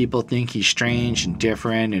how people think he's strange and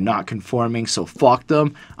different and not conforming, so fuck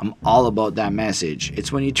them, I'm all about that message.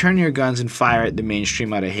 It's when you turn your guns and fire at the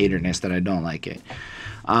mainstream out of haterness that I don't like it.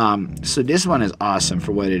 So this one is awesome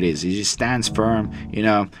for what it is. He just stands firm, you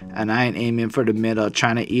know, and I ain't aiming for the middle,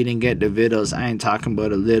 trying to eat and get the vittles. I ain't talking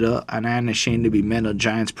about a little, and I ain't ashamed to be mental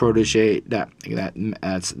giant's protege. That's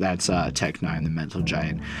Tech 9, the mental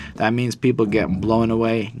giant. That means people getting blown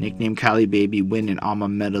away. Nickname Cali Baby, winning all my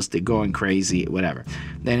medals, they going crazy, whatever.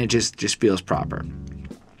 Then it just feels proper.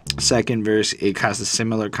 Second verse, it has a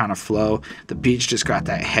similar kind of flow. The beat's just got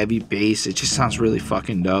that heavy bass. It just sounds really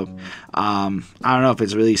fucking dope. I don't know if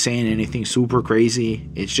it's really saying anything super crazy.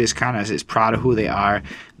 It's just kind of, it's proud of who they are.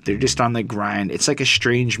 They're just on the grind. It's like a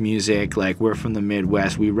strange music. Like, we're from the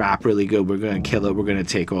Midwest. We rap really good. We're going to kill it. We're going to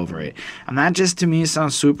take over it. And that just, to me,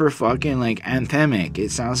 sounds super fucking, like, anthemic. It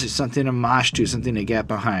sounds like something to mosh to, something to get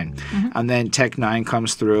behind. Mm-hmm. And then Tech 9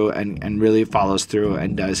 comes through and really follows through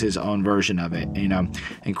and does his own version of it, you know.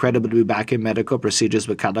 Incredible to be back in medical procedures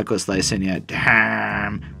with Kaliko slicing yet.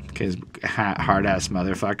 Damn. Because hard-ass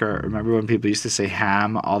motherfucker. Remember when people used to say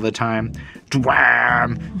ham all the time?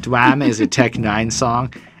 Dwam! Dwam is a Tech 9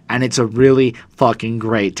 song. And it's a really fucking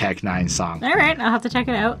great Tech 9 song. All right, I'll have to check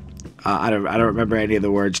it out. I don't remember any of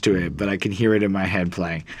the words to it, but I can hear it in my head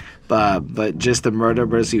playing. But just the murder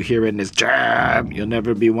verse you hear in this jam, you'll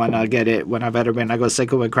never be one, I'll get it. When I've had it, when I go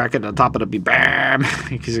psycho and crack it, on top it'll be bam.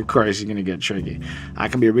 Because of course you're gonna get tricky. I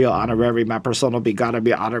can be real honorary, my persona be gotta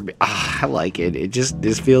be honorary. I like it.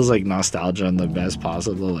 This feels like nostalgia in the best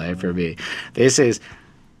possible way for me. This is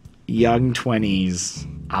young 20s.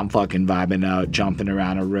 I'm fucking vibing out, jumping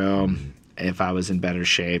around a room. If I was in better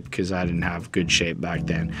shape, because I didn't have good shape back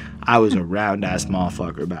then. I was a round-ass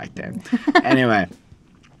motherfucker back then. Anyway,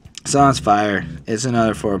 song's fire. It's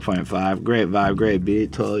another 4.5. Great vibe, great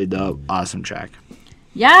beat, totally dope. Awesome track.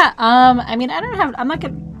 Yeah, I mean, I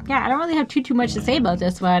don't really have too much to say about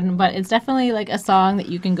this one, but it's definitely like a song that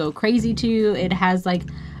you can go crazy to. It has like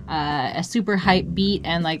a super hype beat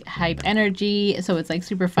and like hype energy, so it's like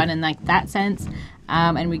super fun in like that sense.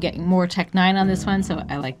 And we're getting more Tech 9 on this one, so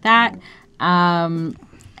I like that. And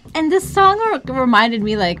this song reminded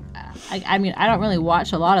me, like, I mean, I don't really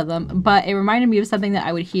watch a lot of them, but it reminded me of something that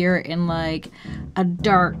I would hear in like a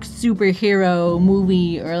dark superhero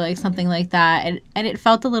movie or like something like that. And it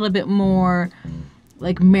felt a little bit more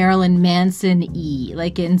like Marilyn Manson-y,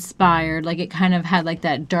 like inspired, like it kind of had like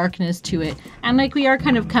that darkness to it. And like we are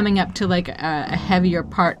kind of coming up to like a heavier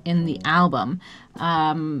part in the album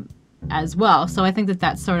as well. So I think that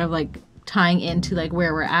that's sort of like tying into like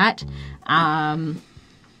where we're at.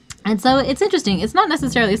 And so it's interesting. It's not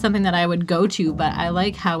necessarily something that I would go to, but I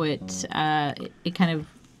like how it kind of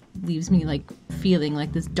leaves me like feeling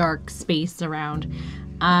like this dark space around.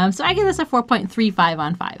 So I give this a 4.35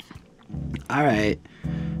 on 5. All right.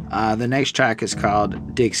 The next track is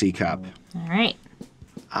called Dixie Cup. All right.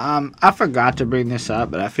 I forgot to bring this up,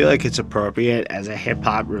 but I feel like it's appropriate as a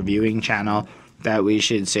hip-hop reviewing channel that we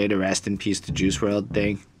should say the rest in peace to Juice WRLD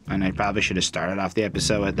thing. And I probably should have started off the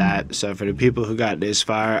episode with that. So for the people who got this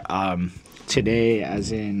far, today,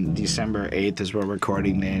 as in December 8th, as we're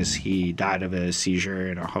recording this, he died of a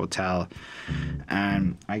seizure in a hotel.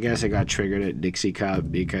 And I guess it got triggered at Dixie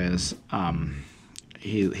Cup because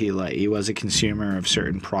he was a consumer of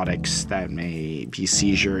certain products that may be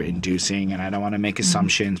seizure inducing. And I don't want to make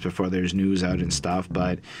assumptions before there's news out and stuff,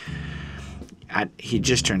 but he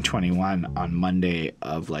just turned 21 on Monday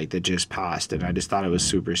of like that just passed, and I just thought it was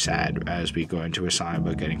super sad as we go into a song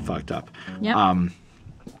about getting fucked up. Yep.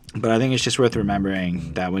 But I think it's just worth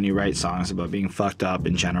remembering that when you write songs about being fucked up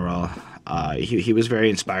in general, he was very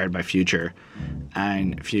inspired by Future,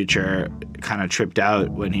 and Future kind of tripped out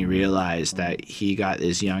when he realized that he got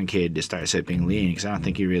this young kid to start sipping lean, because I don't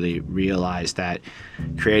think he really realized that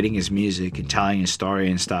creating his music and telling his story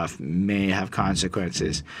and stuff may have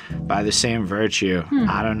consequences. By the same virtue,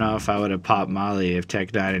 I don't know if I would have popped Molly if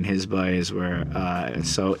Tech 9 and his boys were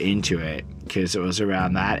so into it, because it was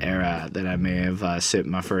around that era that I may have sipped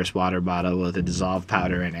my first water bottle with a dissolved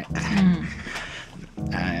powder in it.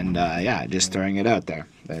 And yeah, just throwing it out there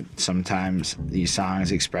that sometimes these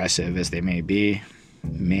songs, expressive as they may be,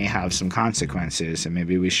 may have some consequences, and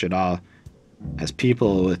maybe we should all, as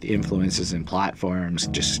people with influences and platforms,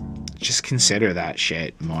 just consider that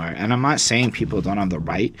shit more. And I'm not saying people don't have the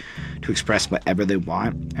right to express whatever they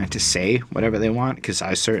want and to say whatever they want, because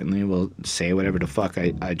I certainly will say whatever the fuck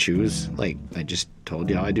I choose. Like, I just told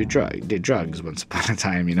you I did drugs once upon a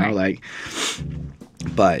time, you know, right. Like,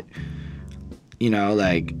 but, you know,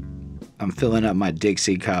 like, I'm filling up my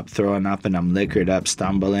Dixie cup, throwing up, and I'm liquored up,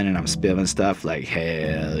 stumbling, and I'm spilling stuff like,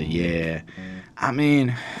 hell yeah. I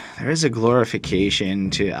mean, there is a glorification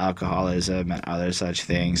to alcoholism and other such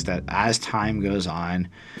things that as time goes on,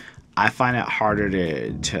 I find it harder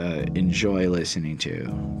to enjoy listening to,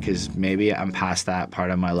 because maybe I'm past that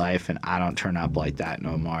part of my life and I don't turn up like that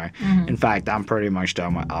no more. In fact, I'm pretty much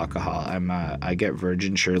done with alcohol. I get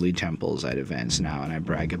Virgin Shirley Temples at events now, and I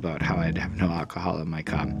brag about how I'd have no alcohol in my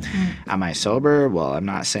cup. Am I sober? Well, I'm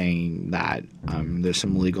not saying that. There's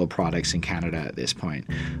some legal products in Canada at this point.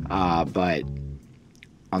 But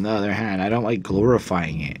on the other hand, I don't like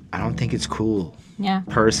glorifying it. I don't think it's cool. Yeah.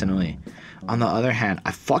 Personally. On the other hand,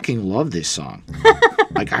 I fucking love this song.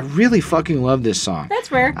 Like, I really fucking love this song. That's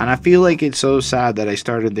fair. And I feel like it's so sad that I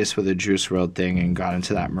started this with a Juice WRLD thing and got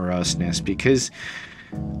into that moroseness, because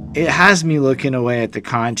it has me looking away at the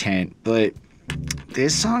content, but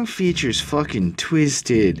this song features fucking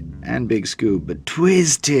Twiztid and Big Scoob, but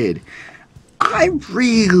Twiztid. I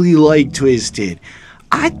really like Twiztid.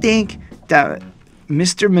 I think that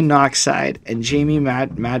Mr. Monoxide and Jamie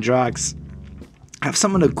Madrox have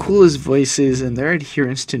some of the coolest voices, and their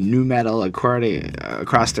adherence to nu metal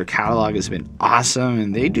across their catalog has been awesome,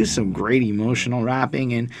 and they do some great emotional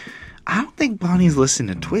rapping, and I don't think Bonnie's listened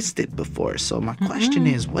to Twiztid before, so my question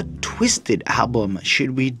is, what Twiztid album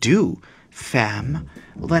should we do, fam?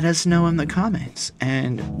 Let us know in the comments,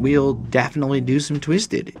 and we'll definitely do some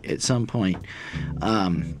Twiztid at some point.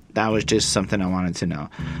 That was just something I wanted to know.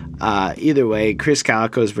 Either way, Krizz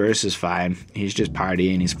Kaliko's verse is fine. He's just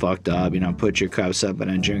partying, he's fucked up. You know, put your cups up,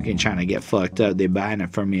 and I'm drinking, trying to get fucked up. They buying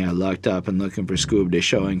it from me, I lucked up and looking for Scoob. They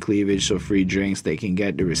showing cleavage, so free drinks they can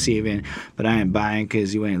get to receiving. But I ain't buying,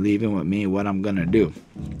 cause you ain't leaving with me, what I'm gonna do.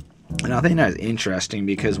 And I think that's interesting,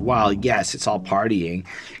 because while, yes, it's all partying,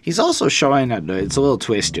 he's also showing that it's a little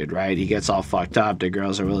twisted, right? He gets all fucked up. The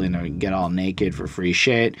girls are willing to get all naked for free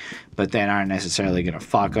shit, but then aren't necessarily going to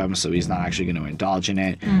fuck him, so he's not actually going to indulge in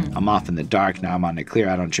it. I'm off in the dark. Now I'm on the clear.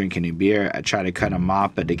 I don't drink any beer. I try to cut him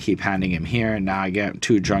off, but they keep handing him here. And now I get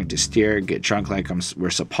too drunk to steer, get drunk like we're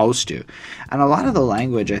supposed to. And a lot of the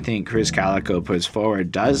language I think Krizz Kaliko puts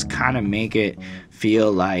forward does kind of make it feel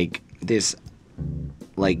like this,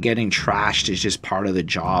 like, getting trashed is just part of the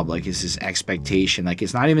job. Like, it's his expectation. Like,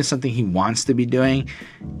 it's not even something he wants to be doing.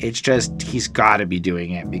 It's just he's got to be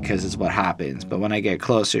doing it because it's what happens. But when I get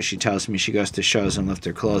closer, she tells me she goes to shows and lift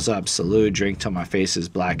her clothes up, salute, drink till my face is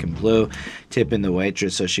black and blue, tipping the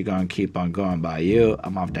waitress so she gonna keep on going by you.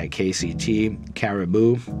 I'm off that KCT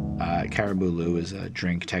Caribou. Caribou Lou is a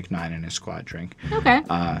drink, Tech 9 and his squad drink. Okay.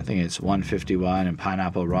 I think it's 151 and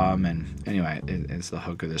pineapple rum, and anyway, it's the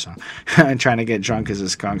hook of the song. I'm trying to get drunk as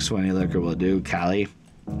a skunk swinny liquor will do, Cali.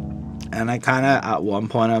 And I kind of, at one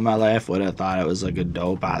point in my life, would have thought it was like a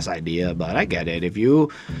dope-ass idea, but I get it. If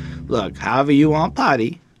you, look, however you want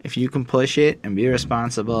potty, if you can push it and be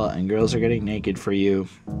responsible and girls are getting naked for you,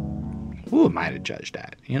 who am I to judge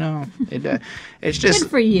that? You know, it's just... Good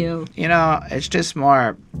for you. You know, it's just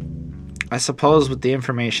more... I suppose with the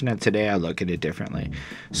information of today, I look at it differently.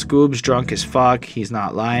 Scoob's drunk as fuck. He's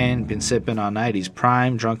not lying. Been sipping all night. He's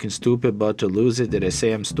prime. Drunk and stupid. About to lose it. Did I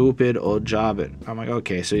say I'm stupid? Old job it. I'm like,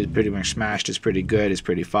 okay, so he's pretty much smashed. It's pretty good. It's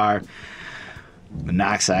pretty far.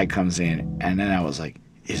 Monoxide comes in. And then I was like,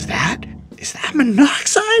 is that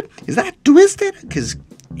Monoxide? Is that Twiztid? Because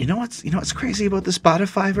you know what's crazy about the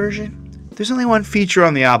Spotify version? There's only one feature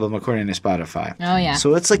on the album according to Spotify. Oh yeah.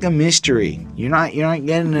 So it's like a mystery. You're not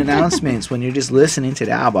getting announcements when you're just listening to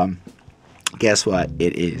the album. Guess what?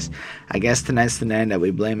 It is. I guess tonight's the night that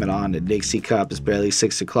we blame it on. The Dixie cup. It's barely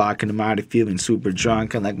 6 o'clock and I'm already feeling super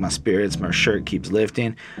drunk, and like my spirits, my shirt keeps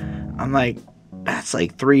lifting. I'm like, that's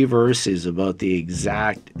like 3 verses about the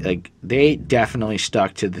exact, like, they definitely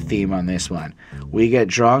stuck to the theme on this one. We get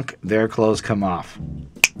drunk, their clothes come off.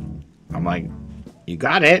 I'm like, you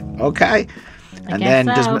got it, okay. And then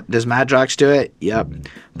so. does Madrox do it? Yep.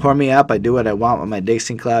 Pour me up, I do what I want with my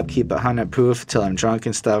Dixie club, keep it 100 proof till I'm drunk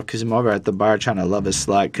and stuff, because I'm over at the bar trying to love a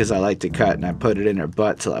slut because I like to cut, and I put it in her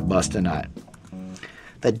butt till I bust a nut.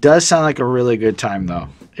 That does sound like a really good time, though.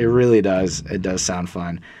 It really does. It does sound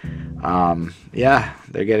fun. Yeah,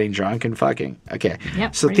 they're getting drunk and fucking. Okay.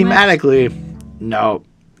 Yep, so thematically, no,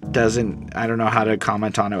 doesn't, I don't know how to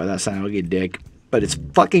comment on it without sounding like a dick. But it's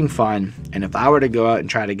fucking fun, and if I were to go out and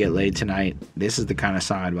try to get laid tonight, this is the kind of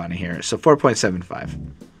song I'd want to hear. So 4.75.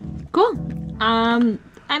 Cool. I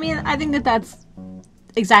mean, I think that's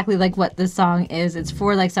exactly like what this song is. It's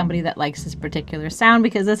for like somebody that likes this particular sound,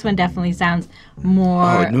 because this one definitely sounds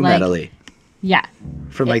more new like metally. Yeah.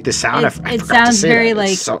 From like the sound, it sounds very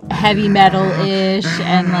like heavy metal-ish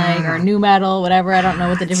and like or new metal, whatever. I don't know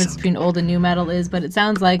what the difference between old and new metal is, but it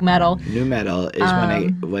sounds like metal. New metal is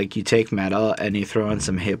when like you take metal and you throw in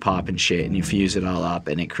some hip hop and shit and you fuse it all up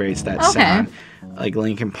and it creates that sound. Like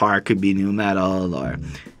Linkin Park could be new metal or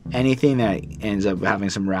anything that ends up having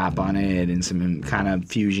some rap on it and some kind of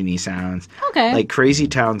fusion-y sounds. Okay. Like Crazy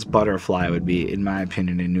Town's Butterfly would be, in my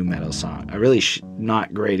opinion, a new metal song. A really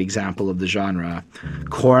not great example of the genre.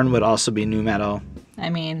 Korn would also be new metal. I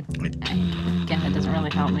mean, again, that doesn't really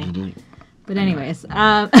help me. But anyways,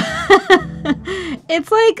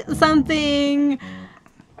 it's like something...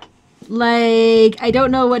 Like, I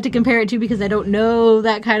don't know what to compare it to because I don't know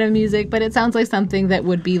that kind of music, but it sounds like something that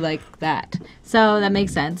would be like that. So that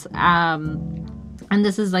makes sense. And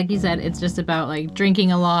this is, like you said, it's just about like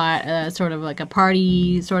drinking a lot, sort of like a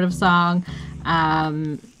party sort of song.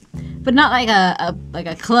 But not like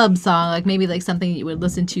a club song, like maybe like something you would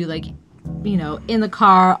listen to like, you know, in the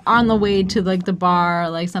car on the way to like the bar,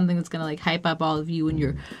 like something that's gonna like hype up all of you and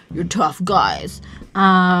your tough guys.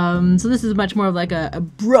 So this is much more of like a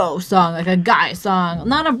bro song, like a guy song,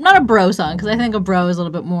 not a bro song, because I think a bro is a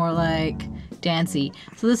little bit more like dancey.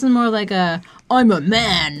 So this is more like a I'm a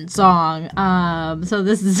man song. So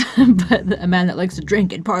this is but a man that likes to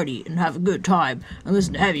drink and party and have a good time and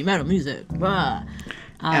listen to heavy metal music.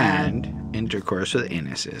 And intercourse with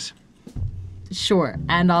anuses. Sure,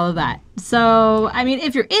 and all of that. So, I mean,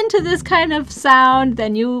 if you're into this kind of sound,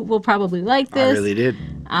 then you will probably like this. I really did.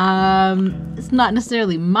 It's not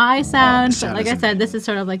necessarily my sound, but like I said, this is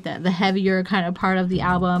sort of like the heavier kind of part of the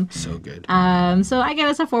album. So good. So I give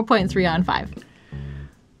us a 4.3 on 5.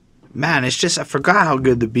 Man, it's just, I forgot how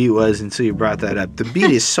good the beat was until you brought that up. The beat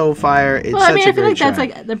is so fire. It's well, I mean, such I feel like track.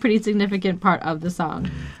 that's like the pretty significant part of the song.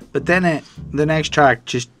 But then the next track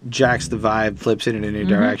just jacks the vibe, flips it in a new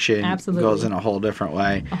direction, absolutely. Goes in a whole different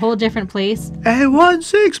way. A whole different place.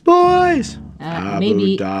 A16 boys!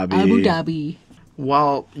 Maybe Abu Dhabi.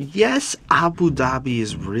 Well, yes, Abu Dhabi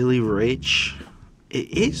is really rich. It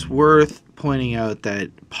is worth pointing out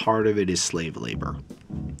that part of it is slave labor.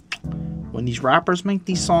 When these rappers make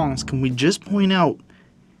these songs, can we just point out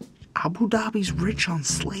Abu Dhabi's rich on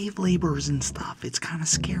slave laborers and stuff? It's kind of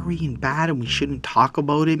scary and bad, and we shouldn't talk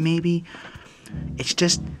about it, maybe. It's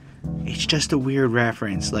just a weird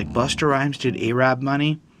reference. Like, Busta Rhymes did Arab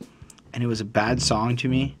Money, and it was a bad song to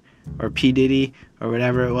me. Or P. Diddy, or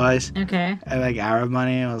whatever it was. Okay. I like Arab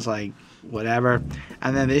Money. I was like, whatever.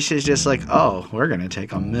 And then this is just like, oh, we're going to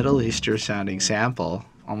take a Middle Eastern sounding sample,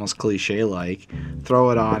 almost cliche-like,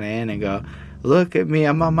 throw it on in and go, look at me,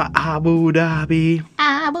 I'm on my Abu Dhabi.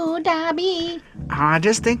 Abu Dhabi. I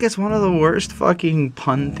just think it's one of the worst fucking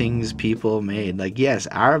pun things people made. Like, yes,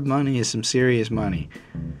 Arab Money is some serious money.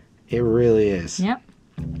 It really is. Yep.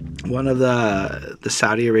 One of the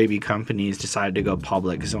Saudi Arabia companies decided to go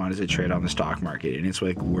public because they wanted to trade on the stock market, and it's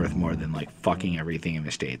like worth more than like fucking everything in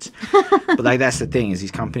the States. But like, that's the thing, is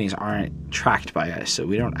these companies aren't tracked by us, so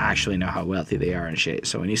we don't actually know how wealthy they are and shit.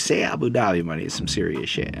 So when you say Abu Dhabi money, it's some serious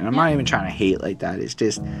shit. And I'm not even trying to hate like that. It's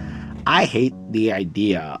just, I hate the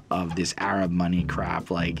idea of this Arab money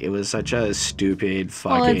crap. Like, it was such a stupid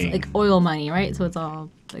fucking... Well, it's like oil money, right? So it's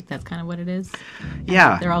all like, that's kind of what it is.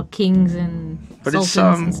 Yeah. They're all kings and but sultans it's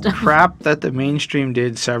some and stuff. crap that the mainstream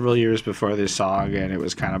did several years before this song, and it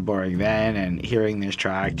was kind of boring then, and hearing this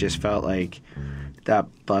track just felt like that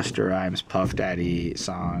Busta Rhymes Puff Daddy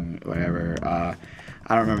song, whatever. I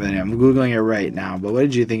don't remember the name. I'm Googling it right now, but what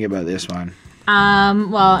did you think about this one?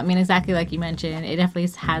 Well, I mean, exactly like you mentioned, it definitely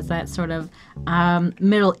has that sort of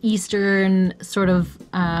Middle Eastern sort of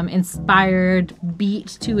inspired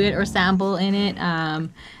beat to it or sample in it,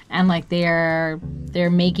 and like they're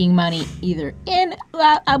making money either in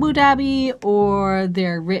Abu Dhabi or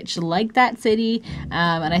they're rich like that city,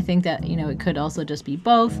 and I think that, you know, it could also just be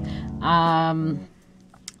both.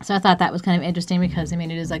 So I thought that was kind of interesting because, I mean,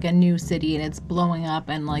 it is like a new city and it's blowing up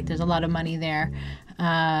and like there's a lot of money there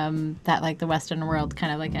that like the Western world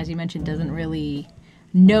kind of, like, as you mentioned, doesn't really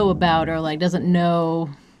know about or like isn't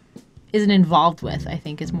involved with. I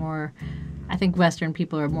think Western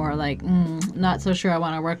people are more like, not so sure I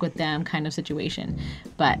want to work with them kind of situation.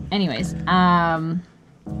 But anyways,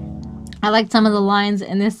 I liked some of the lines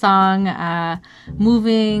in this song.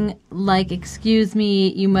 Moving like, excuse me,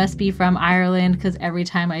 you must be from Ireland because every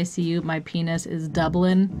time I see you, my penis is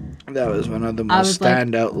doubling. That was one of the most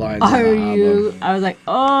standout lines. Are you? I was like,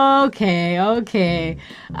 okay.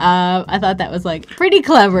 I thought that was like pretty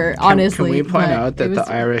clever, honestly. Can we point out that the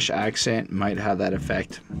Irish accent might have that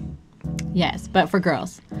effect? Yes, but for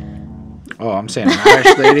girls. Oh, I'm saying an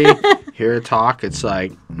Irish lady, hear her talk, it's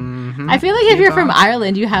like, I feel like if you're from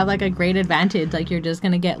Ireland, you have like a great advantage. Like you're just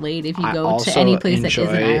gonna get laid if you go to any place that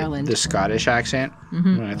isn't Ireland. The Scottish accent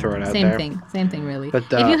when I throw it out Same there. Same thing, really. But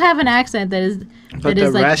if you have an accent the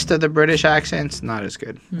rest of the British accents not as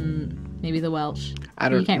good. Maybe the Welsh. I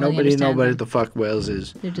don't. Nobody know what the fuck Wales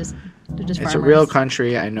is. They're just. It's farmers. a real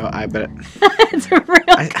country. I know. I bet. It's a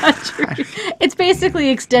real country. It's basically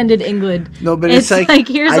extended England. No, but it's like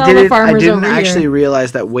here's all the farmers over here. I didn't actually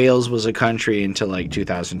realize that Wales was a country until like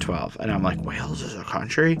 2012, and I'm like, Wales is a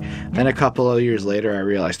country. Then a couple of years later, I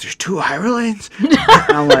realized there's 2 Irelands. And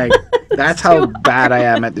I'm like, that's how bad I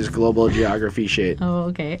am at this global geography shit.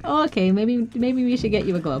 Oh, okay. Maybe we should get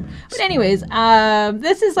you a globe. But anyways,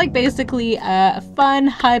 this is like basically a fun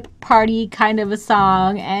hype party kind of a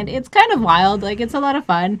song, and it's kind of wild. Like, it's a lot of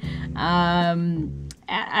fun.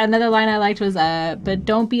 Another line I liked was but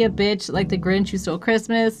don't be a bitch like the Grinch who stole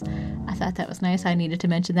Christmas. I thought that was nice. I needed to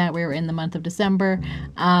mention that. We were in the month of December.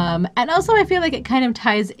 And also I feel like it kind of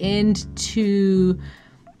ties into,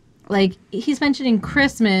 like, he's mentioning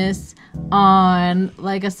Christmas on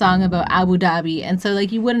like a song about Abu Dhabi, and so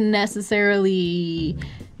like you wouldn't necessarily,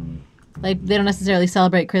 like, they don't necessarily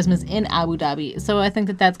celebrate Christmas in Abu Dhabi. So I think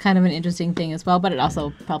that that's kind of an interesting thing as well, but it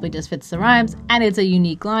also probably just fits the rhymes, and it's a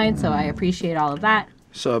unique line, so I appreciate all of that.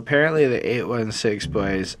 So apparently the 816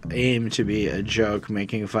 boys aim to be a joke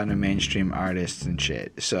making fun of mainstream artists and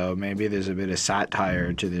shit. So maybe there's a bit of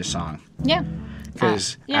satire to this song. Yeah.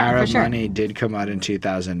 Because Arab Money did come out in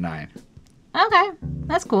 2009. Okay.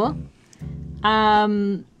 That's cool.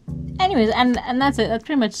 Anyways, and that's it. That's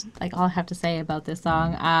pretty much like all I have to say about this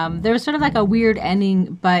song. There was sort of like a weird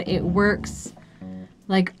ending, but it works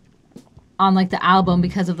like on like the album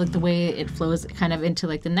because of like the way it flows kind of into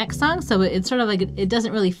like the next song. So it's sort of like it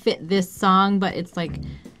doesn't really fit this song, but it's like,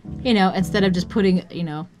 you know, instead of just putting, you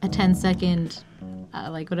know, a 10-second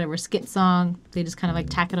like whatever skit song, they just kind of like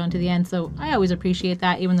tack it onto the end. So I always appreciate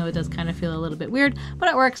that, even though it does kind of feel a little bit weird, but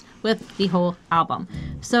it works with the whole album.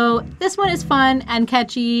 So this one is fun and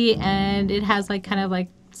catchy, and it has like kind of like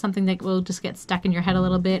something that will just get stuck in your head a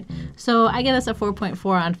little bit. So I give this a 4.4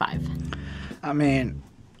 on 5. I mean,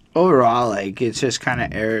 overall, like, it's just kind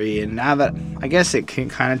of airy, and now that I guess it can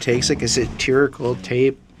kind of takes like a satirical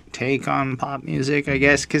take on pop music, I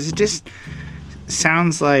guess, because it just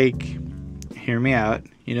sounds like, hear me out,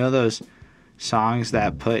 you know those songs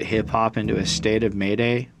that put hip-hop into a state of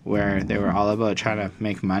Mayday where they were all about trying to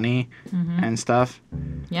make money and stuff?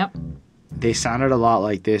 Yep. They sounded a lot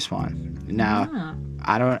like this one. Now,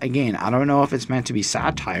 I don't know if it's meant to be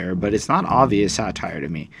satire, but it's not obvious satire to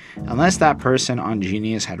me. Unless that person on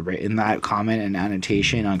Genius had written that comment and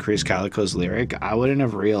annotation on Krizz Kaliko's lyric, I wouldn't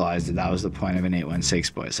have realized that that was the point of an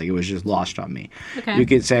 816 voice. Like, it was just lost on me. Okay. You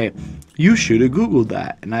could say, you should have Googled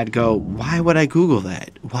that. And I'd go, why would I Google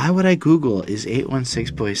that? Why would I Google, is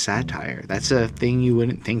 816 voice satire? That's a thing you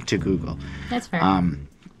wouldn't think to Google. That's fair.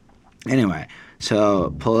 Anyway.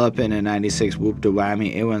 So, pull up in a 96 whoop de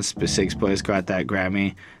whammy. 816 boys got that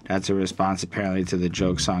Grammy. That's a response apparently to the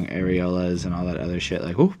joke song Areolas and all that other shit.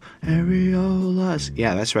 Like, whoop, Areolas.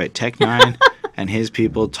 Yeah, that's right. Tech 9 and his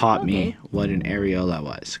people taught me what an areola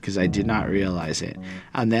was, because I did not realize it.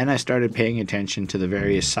 And then I started paying attention to the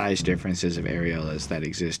various size differences of areolas that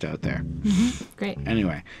exist out there. Great.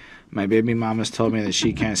 Anyway. My baby mama's told me that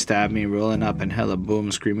she can't stab me, rolling up in hella boom,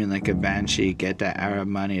 screaming like a banshee, get that Arab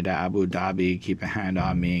money to Abu Dhabi, keep a hand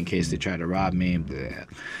on me in case they try to rob me. Bleh.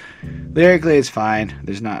 Lyrically, it's fine.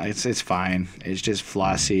 It's fine. It's just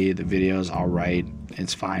flossy. The video's alright.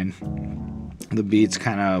 It's fine. The beat's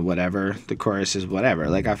kind of whatever. The chorus is whatever.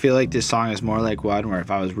 Like, I feel like this song is more like one where if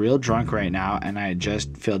I was real drunk right now and I had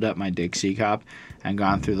just filled up my Dixie cup and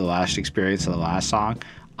gone through the last experience of the last song,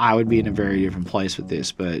 I would be in a very different place with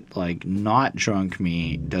this, but like not drunk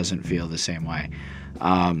me doesn't feel the same way.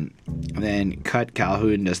 Then Cut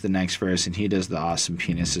Calhoun does the next verse, and he does the awesome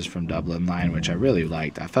penises from Dublin line, which I really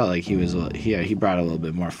liked. I felt like he brought a little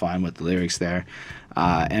bit more fun with the lyrics there.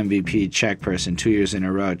 MVP check person 2 years in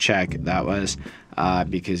a row, check. That was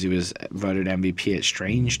because he was voted MVP at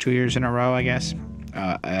Strange 2 years in a row, I guess.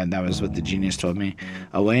 And that was what the Genius told me.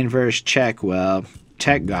 A Wayne verse, check. Well,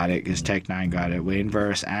 Tech got it because Tech 9 got it. Wayne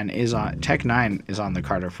verse and Tech 9 is on the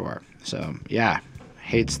Carter 4. So yeah,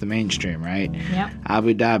 hates the mainstream, right? Yep.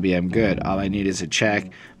 Abu Dhabi, I'm good. All I need is a check.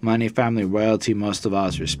 Money, family, royalty, most of all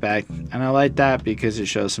is respect. And I like that because it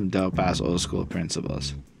shows some dope ass old school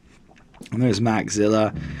principles. And there's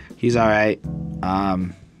Maxzilla. He's all right.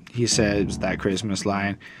 He says that Christmas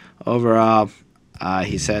line. Overall,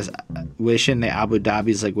 he says, wishing the Abu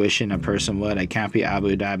Dhabi's like wishing a person would. I can't be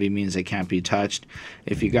Abu Dhabi means I can't be touched.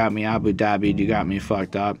 If you got me Abu Dhabi, you got me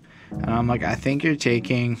fucked up. And I'm like, I think you're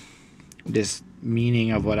taking this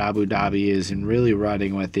meaning of what Abu Dhabi is and really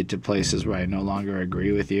running with it to places where I no longer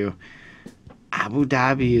agree with you. Abu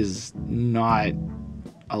Dhabi is not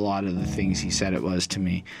a lot of the things he said it was to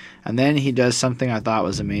me. And then he does something I thought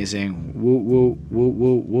was amazing. Woo, woo, woo,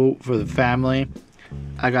 woo, woo for the family.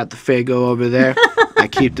 I got the Fago over there. I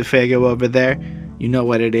keep the Fago over there. You know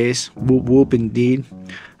what it is. Whoop, whoop, indeed.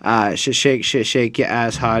 Shake your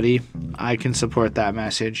ass, hottie. I can support that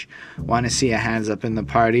message. Want to see your hands up in the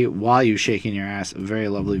party while you shaking your ass. Very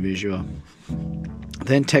lovely visual.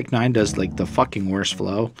 Then Tech 9 does like the fucking worst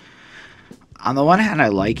flow. On the one hand, I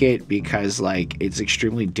like it because like it's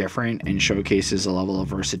extremely different and showcases a level of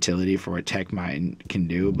versatility for what Tech 9 can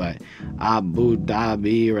do. But Abu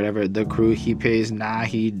Dhabi or whatever, the crew he pays, nah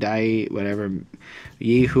he die, whatever.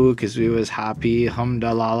 Yeehoo, cause we was happy.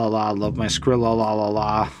 Humda la la la, love my skrilla la la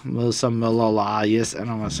la, Wilson la la, yes. And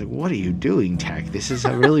I was like, what are you doing, Tech? This is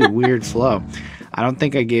a really weird flow. I don't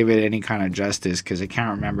think I gave it any kind of justice because I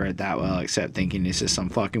can't remember it that well, except thinking this is some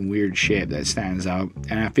fucking weird shit that stands out.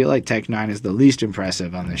 And I feel like Tech 9 is the least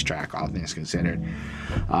impressive on this track, all things considered.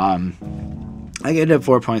 I get it at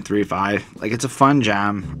 4.35. Like, it's a fun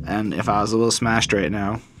jam, and if I was a little smashed right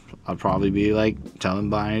now, I'd probably be like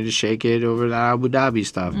telling Bonnie to shake it over the Abu Dhabi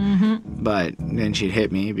stuff. But then she'd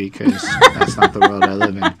hit me because that's not the world I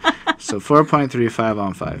live in. So 4.35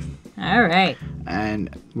 on 5. All right. And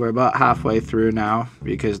we're about halfway through now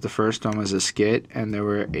because the first one was a skit and there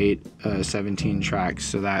were 17 tracks,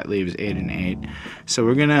 so that leaves 8 and 8. So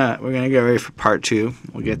we're gonna get ready for part 2.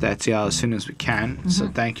 We'll get that to y'all as soon as we can. So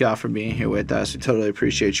thank y'all for being here with us. We totally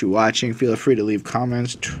appreciate you watching. Feel free to leave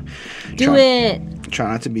comments. Do it.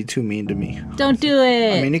 Try not to be too mean to me. Don't do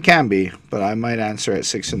it. I mean, you can be, but I might answer at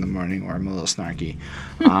 6 in the morning or I'm a little snarky.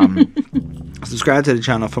 Subscribe to the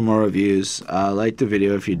channel for more reviews. Like the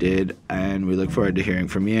video if you did, and we look forward to hearing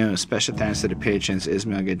from you. Special thanks to the patrons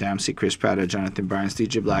Ismail Gadamsi, Chris Prado, Jonathan Barnes,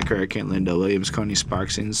 DJ Black, Hurricane, Linda Williams, Coney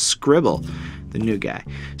Sparks, and Scribble, the new guy.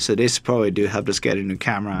 So they support we do, helped us get a new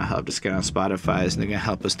camera, helped us get on Spotify, and they're going to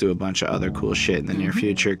help us do a bunch of other cool shit in the near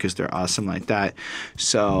future because they're awesome like that.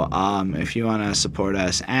 So if you want to support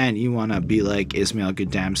us and you want to be like Ismail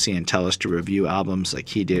Gadamsi and tell us to review albums like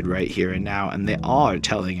he did right here and now, and they all are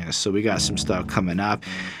telling us, so we got some stuff coming up.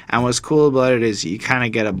 And what's cool about it is you kind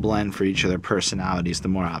of get a blend for each of their personalities the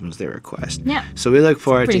more albums they request. Yeah. So we look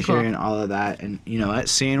forward to hearing all of that, and you know what,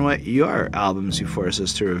 seeing what your albums you force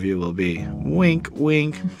us to review will be. Wink,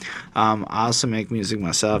 wink. I also make music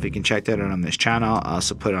myself. You can check that out on this channel. I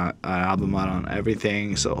also put an album out on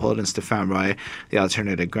everything. So Holden Stefan Roy, The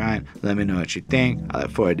Alternative Grind. Let me know what you think. I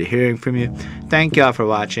look forward to hearing from you. Thank y'all for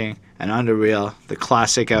watching. And on the real, the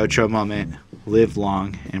classic outro moment. Live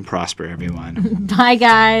long and prosper, everyone. Bye,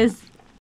 guys.